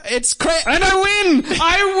 Oh, it's crazy. And I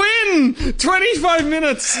win! 25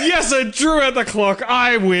 minutes! Yes, I drew at the clock.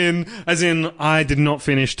 I win. As in, I did not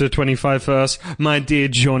finish to 25 first. My dear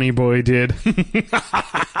Johnny boy did.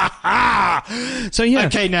 So, yeah.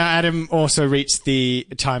 Okay, now Adam also reached the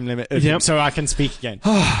time limit, Yep. so I can speak again.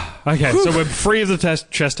 Okay, so we're free of the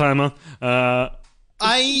chest timer.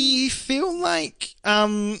 I feel like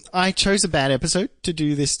I chose a bad episode to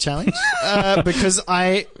do this challenge because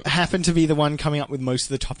I happen to be the one coming up with most of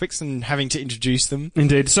the topics and having to introduce them.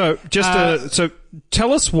 Indeed. So, so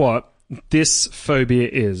tell us what this phobia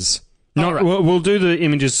is. Not, right. we'll do the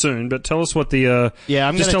images soon, but tell us what the Yeah,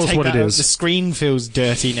 I'm just going tell to us take what that it out. is. The screen feels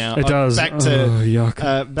dirty now. It does. Back to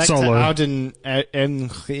yuck. back Solo. to Alden.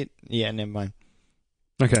 Yeah, never mind.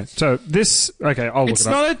 Okay, so this. Okay, I'll look It's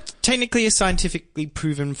it up. not technically a scientifically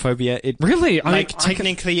proven phobia. Really? I mean,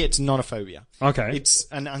 Technically, it's not a phobia. Okay. It's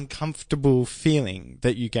an uncomfortable feeling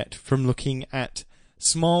that you get from looking at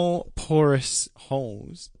small porous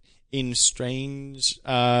holes in strange,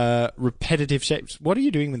 repetitive shapes. What are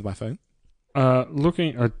you doing with my phone?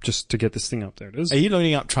 Looking just to get this thing up. There it is. Are you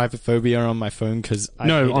loading up trypophobia on my phone?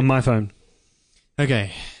 No, on my phone.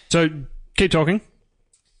 Okay. So keep talking.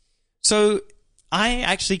 So I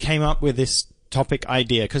actually came up with this topic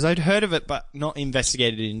idea because I'd heard of it but not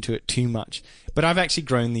investigated into it too much. But I've actually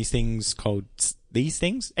grown these things called these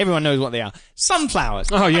things. Everyone knows what they are. Sunflowers.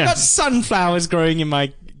 Oh, yeah. I've got sunflowers growing in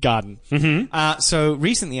my garden. Mm-hmm. So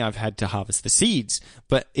recently I've had to harvest the seeds,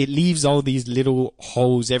 but it leaves all these little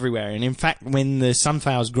holes everywhere. And in fact, when the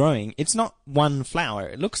sunflower's growing, it's not one flower.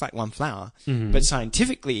 It looks like one flower, but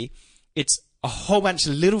scientifically, it's a whole bunch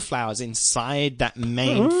of little flowers inside that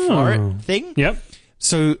main floret thing. Yep.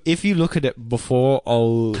 So if you look at it before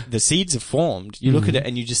all the seeds have formed, you look at it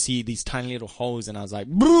and you just see these tiny little holes, and I was like,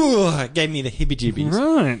 it gave me the hibby-jibbies.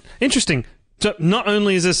 Right. Interesting. So not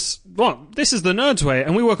only is this, well, this is the nerd's way,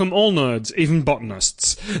 and we welcome all nerds, even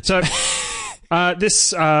botanists. So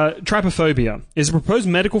this trypophobia is a proposed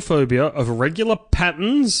medical phobia of irregular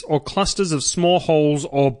patterns or clusters of small holes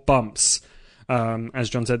or bumps. As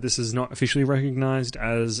John said, this is not officially recognized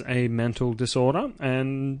as a mental disorder,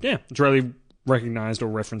 and yeah, it's rarely recognized or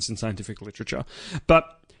referenced in scientific literature. But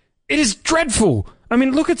it is dreadful. I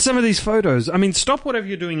mean, look at some of these photos. I mean, stop whatever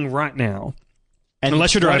you're doing right now And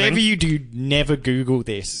Unless you're driving. whatever you do, never Google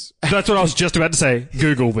this. That's what I was just about to say.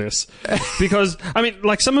 Google this. Because, I mean,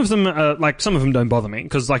 like some of them don't bother me.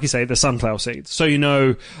 Because, like you say, they're sunflower seeds. So you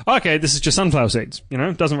know, okay, this is just sunflower seeds. You know,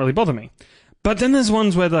 it doesn't really bother me. But then there's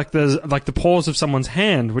ones where like there's like the pores of someone's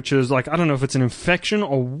hand, which is like, I don't know if it's an infection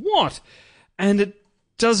or what. And it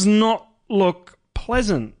does not look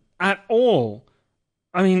pleasant at all.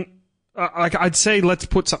 I mean, like I'd say let's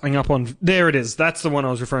put something up on... There it is. That's the one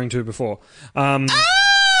I was referring to before.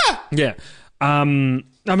 Yeah. I mean,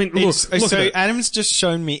 look So at it. Adam's just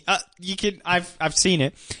shown me. I've seen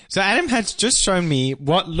it. So Adam has just shown me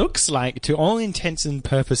what looks like, to all intents and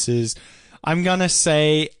purposes, I'm gonna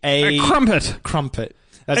say A crumpet. Crumpet.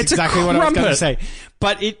 That's It's a exactly what I was gonna crumpet. say.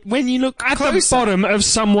 But when you look At closer, the bottom of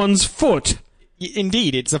someone's foot.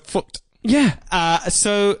 indeed, it's a foot. Yeah.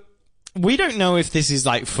 So we don't know if this is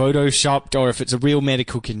like photoshopped or if it's a real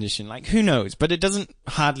medical condition. Like, who knows? But it doesn't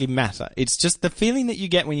hardly matter. It's just the feeling that you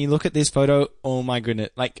get when you look at this photo. Oh my goodness.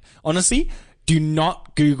 Like, honestly, do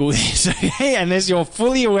not Google this, okay? Unless you're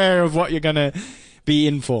fully aware of what you're gonna be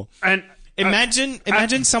in for. And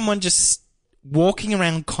Imagine someone just walking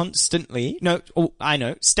around constantly.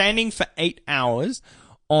 Standing for 8 hours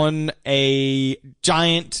on a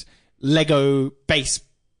giant Lego base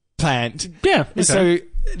plant. yeah. Okay. So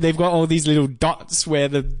they've got all these little dots where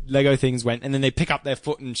the Lego things went, and then they pick up their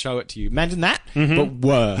foot and show it to you. Imagine that, but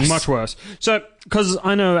worse. Much worse. So, because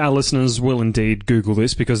I know our listeners will indeed Google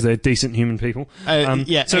this because they're decent human people.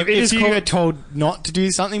 Yeah. So if it is you called... get told not to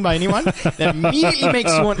do something by anyone, that immediately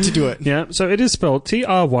makes you want to do it. Yeah. So it is spelled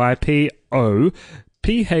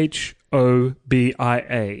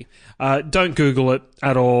TRYPOPHOBIA. Don't Google it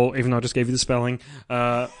at all, even though I just gave you the spelling.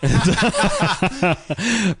 But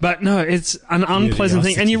no, it's an unpleasant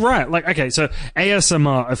thing. And you're right. Like, okay, so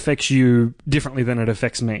ASMR affects you differently than it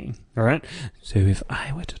affects me. All right. So if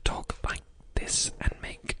I were to talk like this and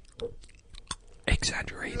make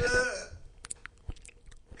exaggerated,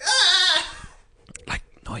 like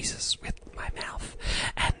noises with my mouth,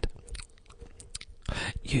 and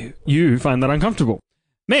you find that uncomfortable.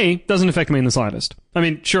 Me, doesn't affect me in the slightest. I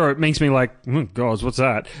mean, sure, it makes me like, oh, God, what's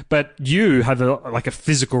that? But you have a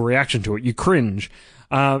physical reaction to it. You cringe.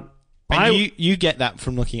 And you get that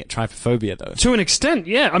from looking at trypophobia, though. To an extent,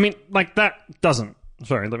 yeah. I mean, like, that doesn't.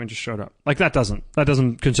 Sorry, let me just show it up. Like, that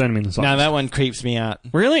doesn't concern me in the slightest. No, that one creeps me out.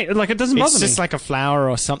 Really? Like, it doesn't bother It's me. just like a flower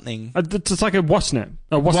or something. It's like a wasp nest.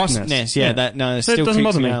 A wasp nest. Yeah, that no, it So still it doesn't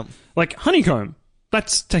creeps bother me me. out. Like, honeycomb.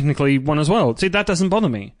 That's technically one as well. See, that doesn't bother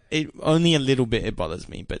me. It only a little bit it bothers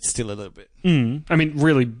me, but still a little bit. I mean,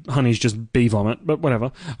 really, honey's just bee vomit, but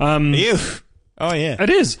whatever. Ew. Oh yeah. It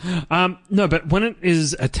is. No, but when it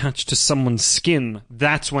is attached to someone's skin,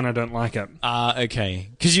 that's when I don't like it. Okay.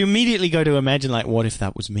 Because you immediately go to imagine, like, what if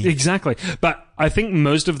that was me? Exactly. But I think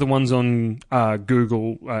most of the ones on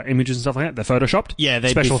Google Images and stuff like that, they're photoshopped. Yeah,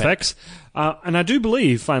 they'd special be fake. effects. And I do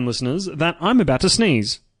believe, fine listeners, that I'm about to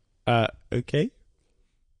sneeze. Okay.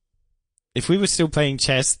 If we were still playing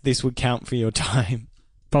chess, this would count for your time.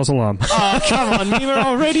 False alarm. Oh, come on. We were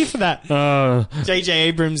all ready for that. Uh, J.J.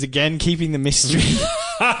 Abrams again, keeping the mystery.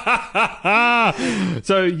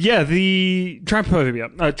 So, yeah, the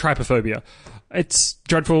trypophobia. It's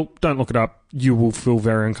dreadful. Don't look it up. You will feel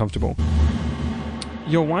very uncomfortable.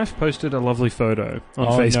 Your wife posted a lovely photo on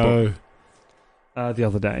Facebook the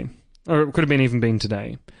other day. Or it could have been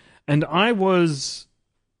today. And I was...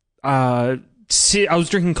 I was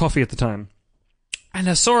drinking coffee at the time. And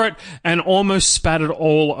I saw it and almost spat it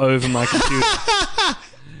all over my computer.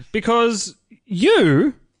 Because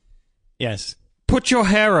you Yes. put your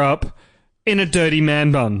hair up in a dirty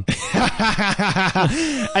man bun.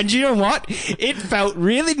 And you know what? It felt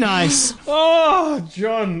really nice. Oh,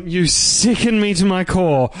 John, you sicken me to my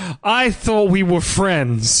core. I thought we were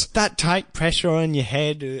friends. That tight pressure on your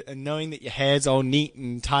head and knowing that your hair's all neat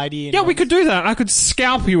and tidy. And Yeah, we could do that. I could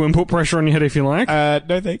scalp you and put pressure on your head if you like.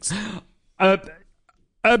 no thanks.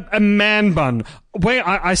 A man bun. Wait,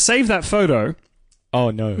 I saved that photo. Oh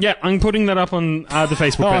no. Yeah, I'm putting that up on the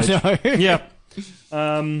Facebook page. Oh no.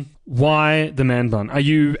 Yeah. Why the man bun? Are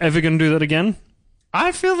you ever going to do that again?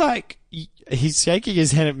 I feel like he's shaking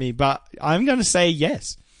his head at me, but I'm going to say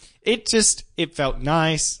yes. It felt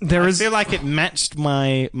nice. I feel like it matched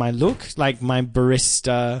my look, like my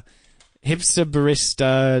hipster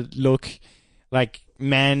barista look, like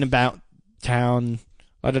man about town.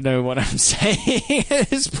 I don't know what I'm saying at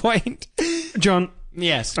this point. John,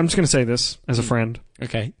 Yes. I'm just going to say this as a friend.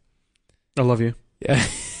 Okay. I love you. Yeah.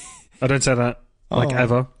 I don't say that, like, Oh.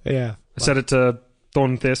 ever. Yeah. I said it to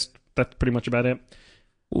Thornthist. That's pretty much about it.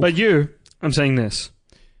 But you, I'm saying this.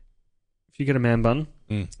 If you get a man bun,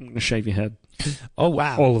 I'm going to shave your head. Oh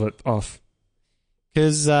wow. All of it off.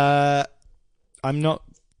 Because I'm not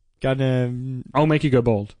gonna... I'll make you go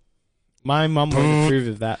bald. My mum won't approve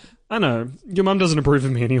of that. I know. Your mum doesn't approve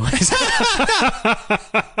of me anyways.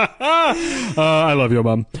 I love your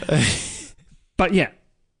mum. But yeah,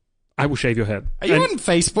 I will shave your head. Are you And on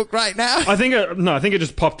Facebook right now? I think it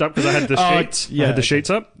just popped up because I had the Oh, sheets. yeah, I had the okay. sheets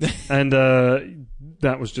up, and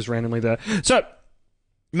that was just randomly there. So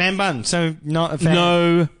Man bun, so not a fan.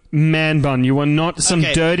 no man bun. You are not some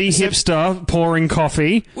Okay, dirty so- hipster pouring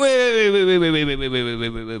coffee. Wait.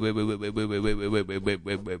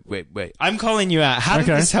 I'm calling you out. How did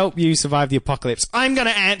Okay. this help you survive the apocalypse? I'm gonna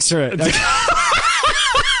answer it.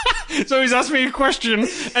 So he's asked me a question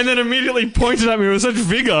and then immediately pointed at me with such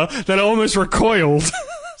vigor that I almost recoiled.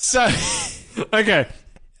 So, Okay.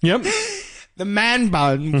 Yep. the man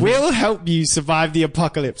bun will help you survive the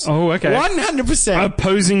apocalypse. Oh, okay. 100%.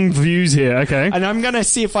 Opposing views here. Okay. And I'm gonna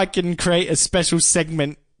see if I can create a special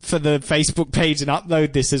segment for the Facebook page and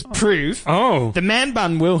upload this as proof. Oh. The man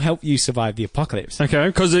bun will help you survive the apocalypse. Okay.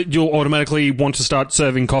 Because you'll automatically want to start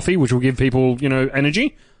serving coffee, which will give people,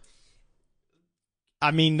 energy. I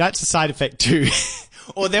mean, that's a side effect too.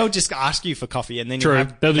 Or they'll just ask you for coffee and then True. you'll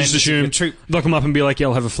have They'll just members of your assume. troop. They'll come up and be like, yeah,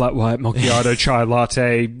 I'll have a flat white macchiato chai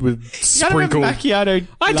latte with You gotta sprinkled. have macchiato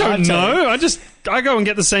I don't latte. know. I go and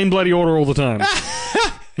get the same bloody order all the time.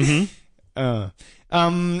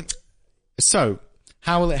 So,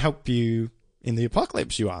 how will it help you in the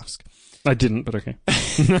apocalypse, you ask? I didn't, but okay.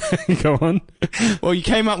 Go on. Well, you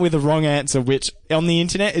came up with the wrong answer, which on the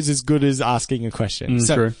internet is as good as asking a question.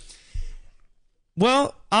 So, True.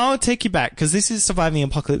 well, I'll take you back, because this is surviving the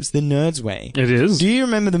apocalypse the nerd's way. It is. Do you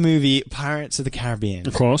remember the movie Pirates of the Caribbean?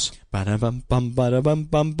 Of course. Ba-da-bum-bum,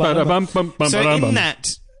 ba-da-bum-bum, ba-da-bum. Ba-da-bum-bum-bum, So ba-da-bum. in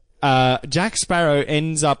that, Jack Sparrow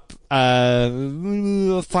ends up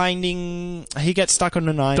finding... He gets stuck on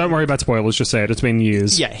an island. Don't worry about spoilers, just say it. It's been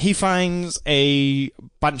years. Yeah, he finds a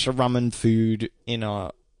bunch of rum and food in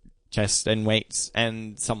a chest and waits,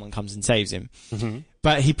 and someone comes and saves him. Mm-hmm.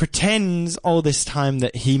 But he pretends all this time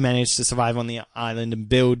that he managed to survive on the island and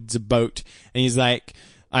builds a boat. And he's like,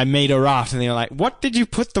 I made a raft. And they're like, what did you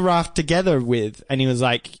put the raft together with? And he was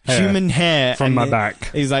like, Hair. human hair. From And my then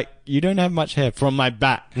back. He's like, you don't have much hair from my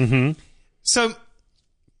back. Mm-hmm. So,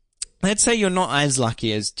 let's say you're not as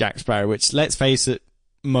lucky as Jack Sparrow, which, let's face it,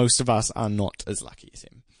 most of us are not as lucky as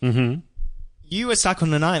him. Mm-hmm. You are stuck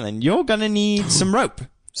on an island. You're gonna need some rope.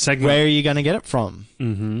 Segment. Where are you gonna get it from?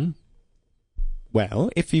 Mm-hmm. Well,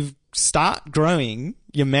 if you start growing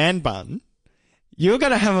your man bun, you're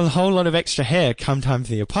gonna have a whole lot of extra hair come time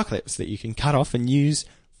for the apocalypse that you can cut off and use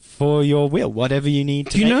for your will, whatever you need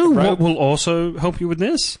to Do you make know the what rope. will also help you with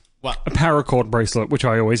this? What? A paracord bracelet, which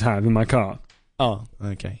I always have in my car. Oh,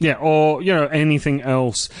 okay. Yeah, or, anything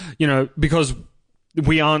else. Because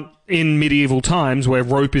we aren't in medieval times where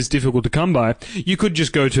rope is difficult to come by. You could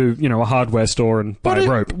just go to, a hardware store and buy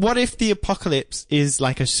rope. What if the apocalypse is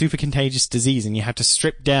like a super contagious disease and you have to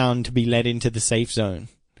strip down to be led into the safe zone?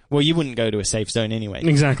 Well, you wouldn't go to a safe zone anyway.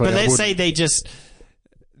 Exactly, But I let's wouldn't. say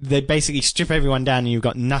they basically strip everyone down and you've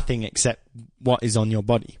got nothing except what is on your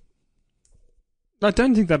body. I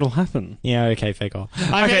don't think that'll happen. Yeah, okay, fake off.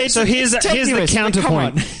 Okay, so here's the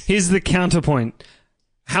counterpoint. Here's the counterpoint.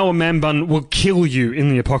 How a man bun will kill you in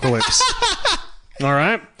the apocalypse. All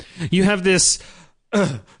right? You have this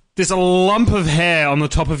lump of hair on the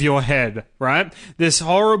top of your head, right? This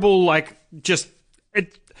horrible,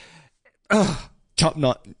 Top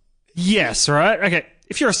knot. yes, right? Okay,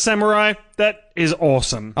 if you're a samurai, that is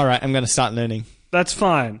awesome. All right, I'm going to start learning. That's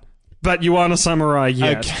fine. But you aren't a samurai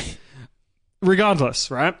yet. Okay.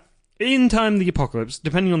 Regardless, right? In time the apocalypse,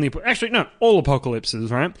 depending on actually, no, all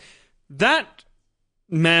apocalypses, right? That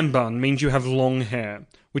man bun means you have long hair,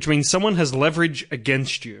 which means someone has leverage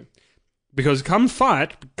against you. Because come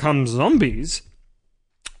zombies,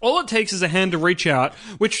 all it takes is a hand to reach out,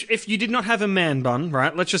 which if you did not have a man bun,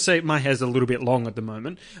 right? Let's just say my hair's a little bit long at the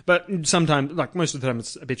moment, but sometimes, most of the time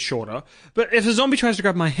it's a bit shorter. But if a zombie tries to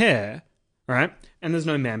grab my hair, right? And there's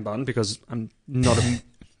no man bun because I'm not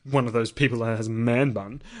one of those people that has a man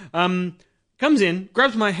bun, comes in,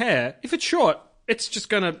 grabs my hair. If it's short, it's just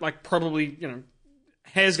gonna, probably,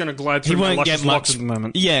 hair's gonna glide through my luscious locks at the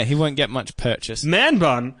moment. Yeah, he won't get much purchase. Man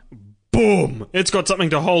bun, boom! It's got something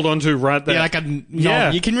to hold on to right there. Yeah, like a knob.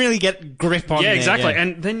 Yeah. You can really get grip on Yeah, there, exactly. yeah.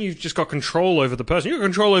 And then you've just got control over the person. You've got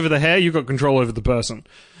control over the hair, you've got control over the person.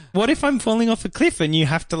 What if I'm falling off a cliff and you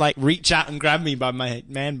have to, reach out and grab me by my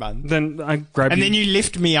man bun? Then I grab And you. then you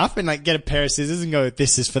lift me up and, get a pair of scissors and go,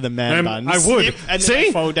 this is for the man bun. I would. Snip, and See? then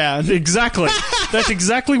I fall down. Exactly. That's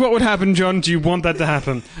exactly what would happen, John. Do you want that to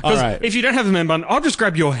happen? 'Cause All right. if you don't have a man bun, I'll just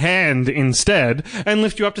grab your hand instead and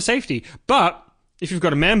lift you up to safety. But if you've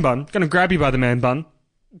got a man bun, going to grab you by the man bun,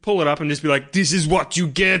 pull it up and just be like, this is what you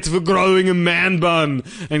get for growing a man bun.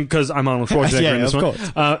 And because I'm Arnold Schwarzenegger Yeah, in this of one.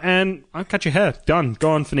 course. And I'll cut your hair. Done.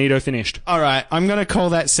 Gone. Finito. Finished. All right, I'm going to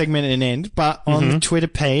call that segment an end, but on the Twitter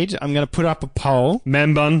page, I'm going to put up a poll.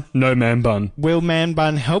 Man bun. No man bun. Will man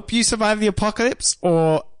bun help you survive the apocalypse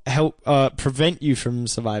or help prevent you from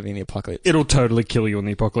surviving the apocalypse? It'll totally kill you in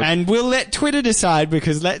the apocalypse. And we'll let Twitter decide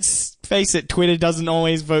because let's face it, Twitter doesn't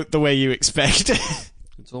always vote the way you expect.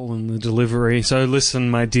 It's all in the delivery. So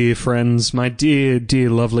listen, my dear friends, my dear, dear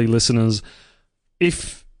lovely listeners,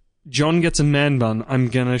 if John gets a man bun, I'm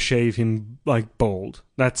gonna shave him, like, bald.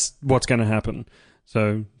 That's what's gonna happen.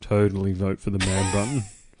 So totally vote for the man bun.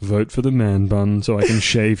 Vote for the man bun so I can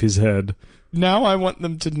shave his head. Now I want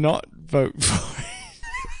them to not vote for it.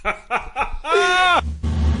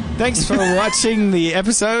 Thanks for watching the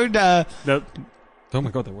episode. Oh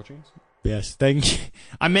my god, they're watching us? Yes, thank you.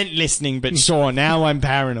 I meant listening, but sure, now I'm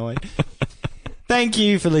paranoid. Thank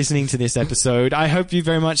you for listening to this episode. I hope you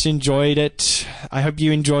very much enjoyed it. I hope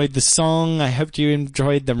you enjoyed the song. I hope you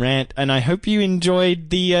enjoyed the rant. And I hope you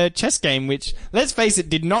enjoyed the chess game, which, let's face it,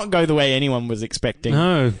 did not go the way anyone was expecting.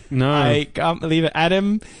 No. I can't believe it.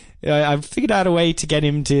 Adam, I've figured out a way to get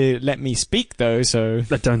him to let me speak, though, so...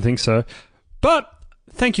 I don't think so. But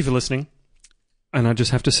thank you for listening. And I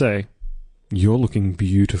just have to say, you're looking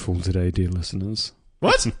beautiful today, dear listeners.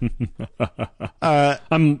 What?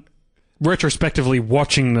 I'm retrospectively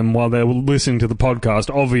watching them while they're listening to the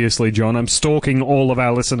podcast. Obviously, John, I'm stalking all of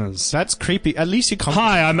our listeners. That's creepy. At least you can't...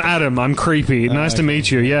 Hi, I'm Adam. I'm creepy. Nice to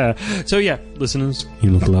meet you. Yeah. So yeah, listeners,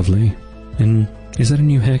 you look lovely. And is that a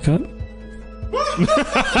new haircut?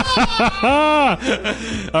 All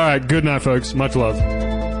right. Good night, folks. Much love.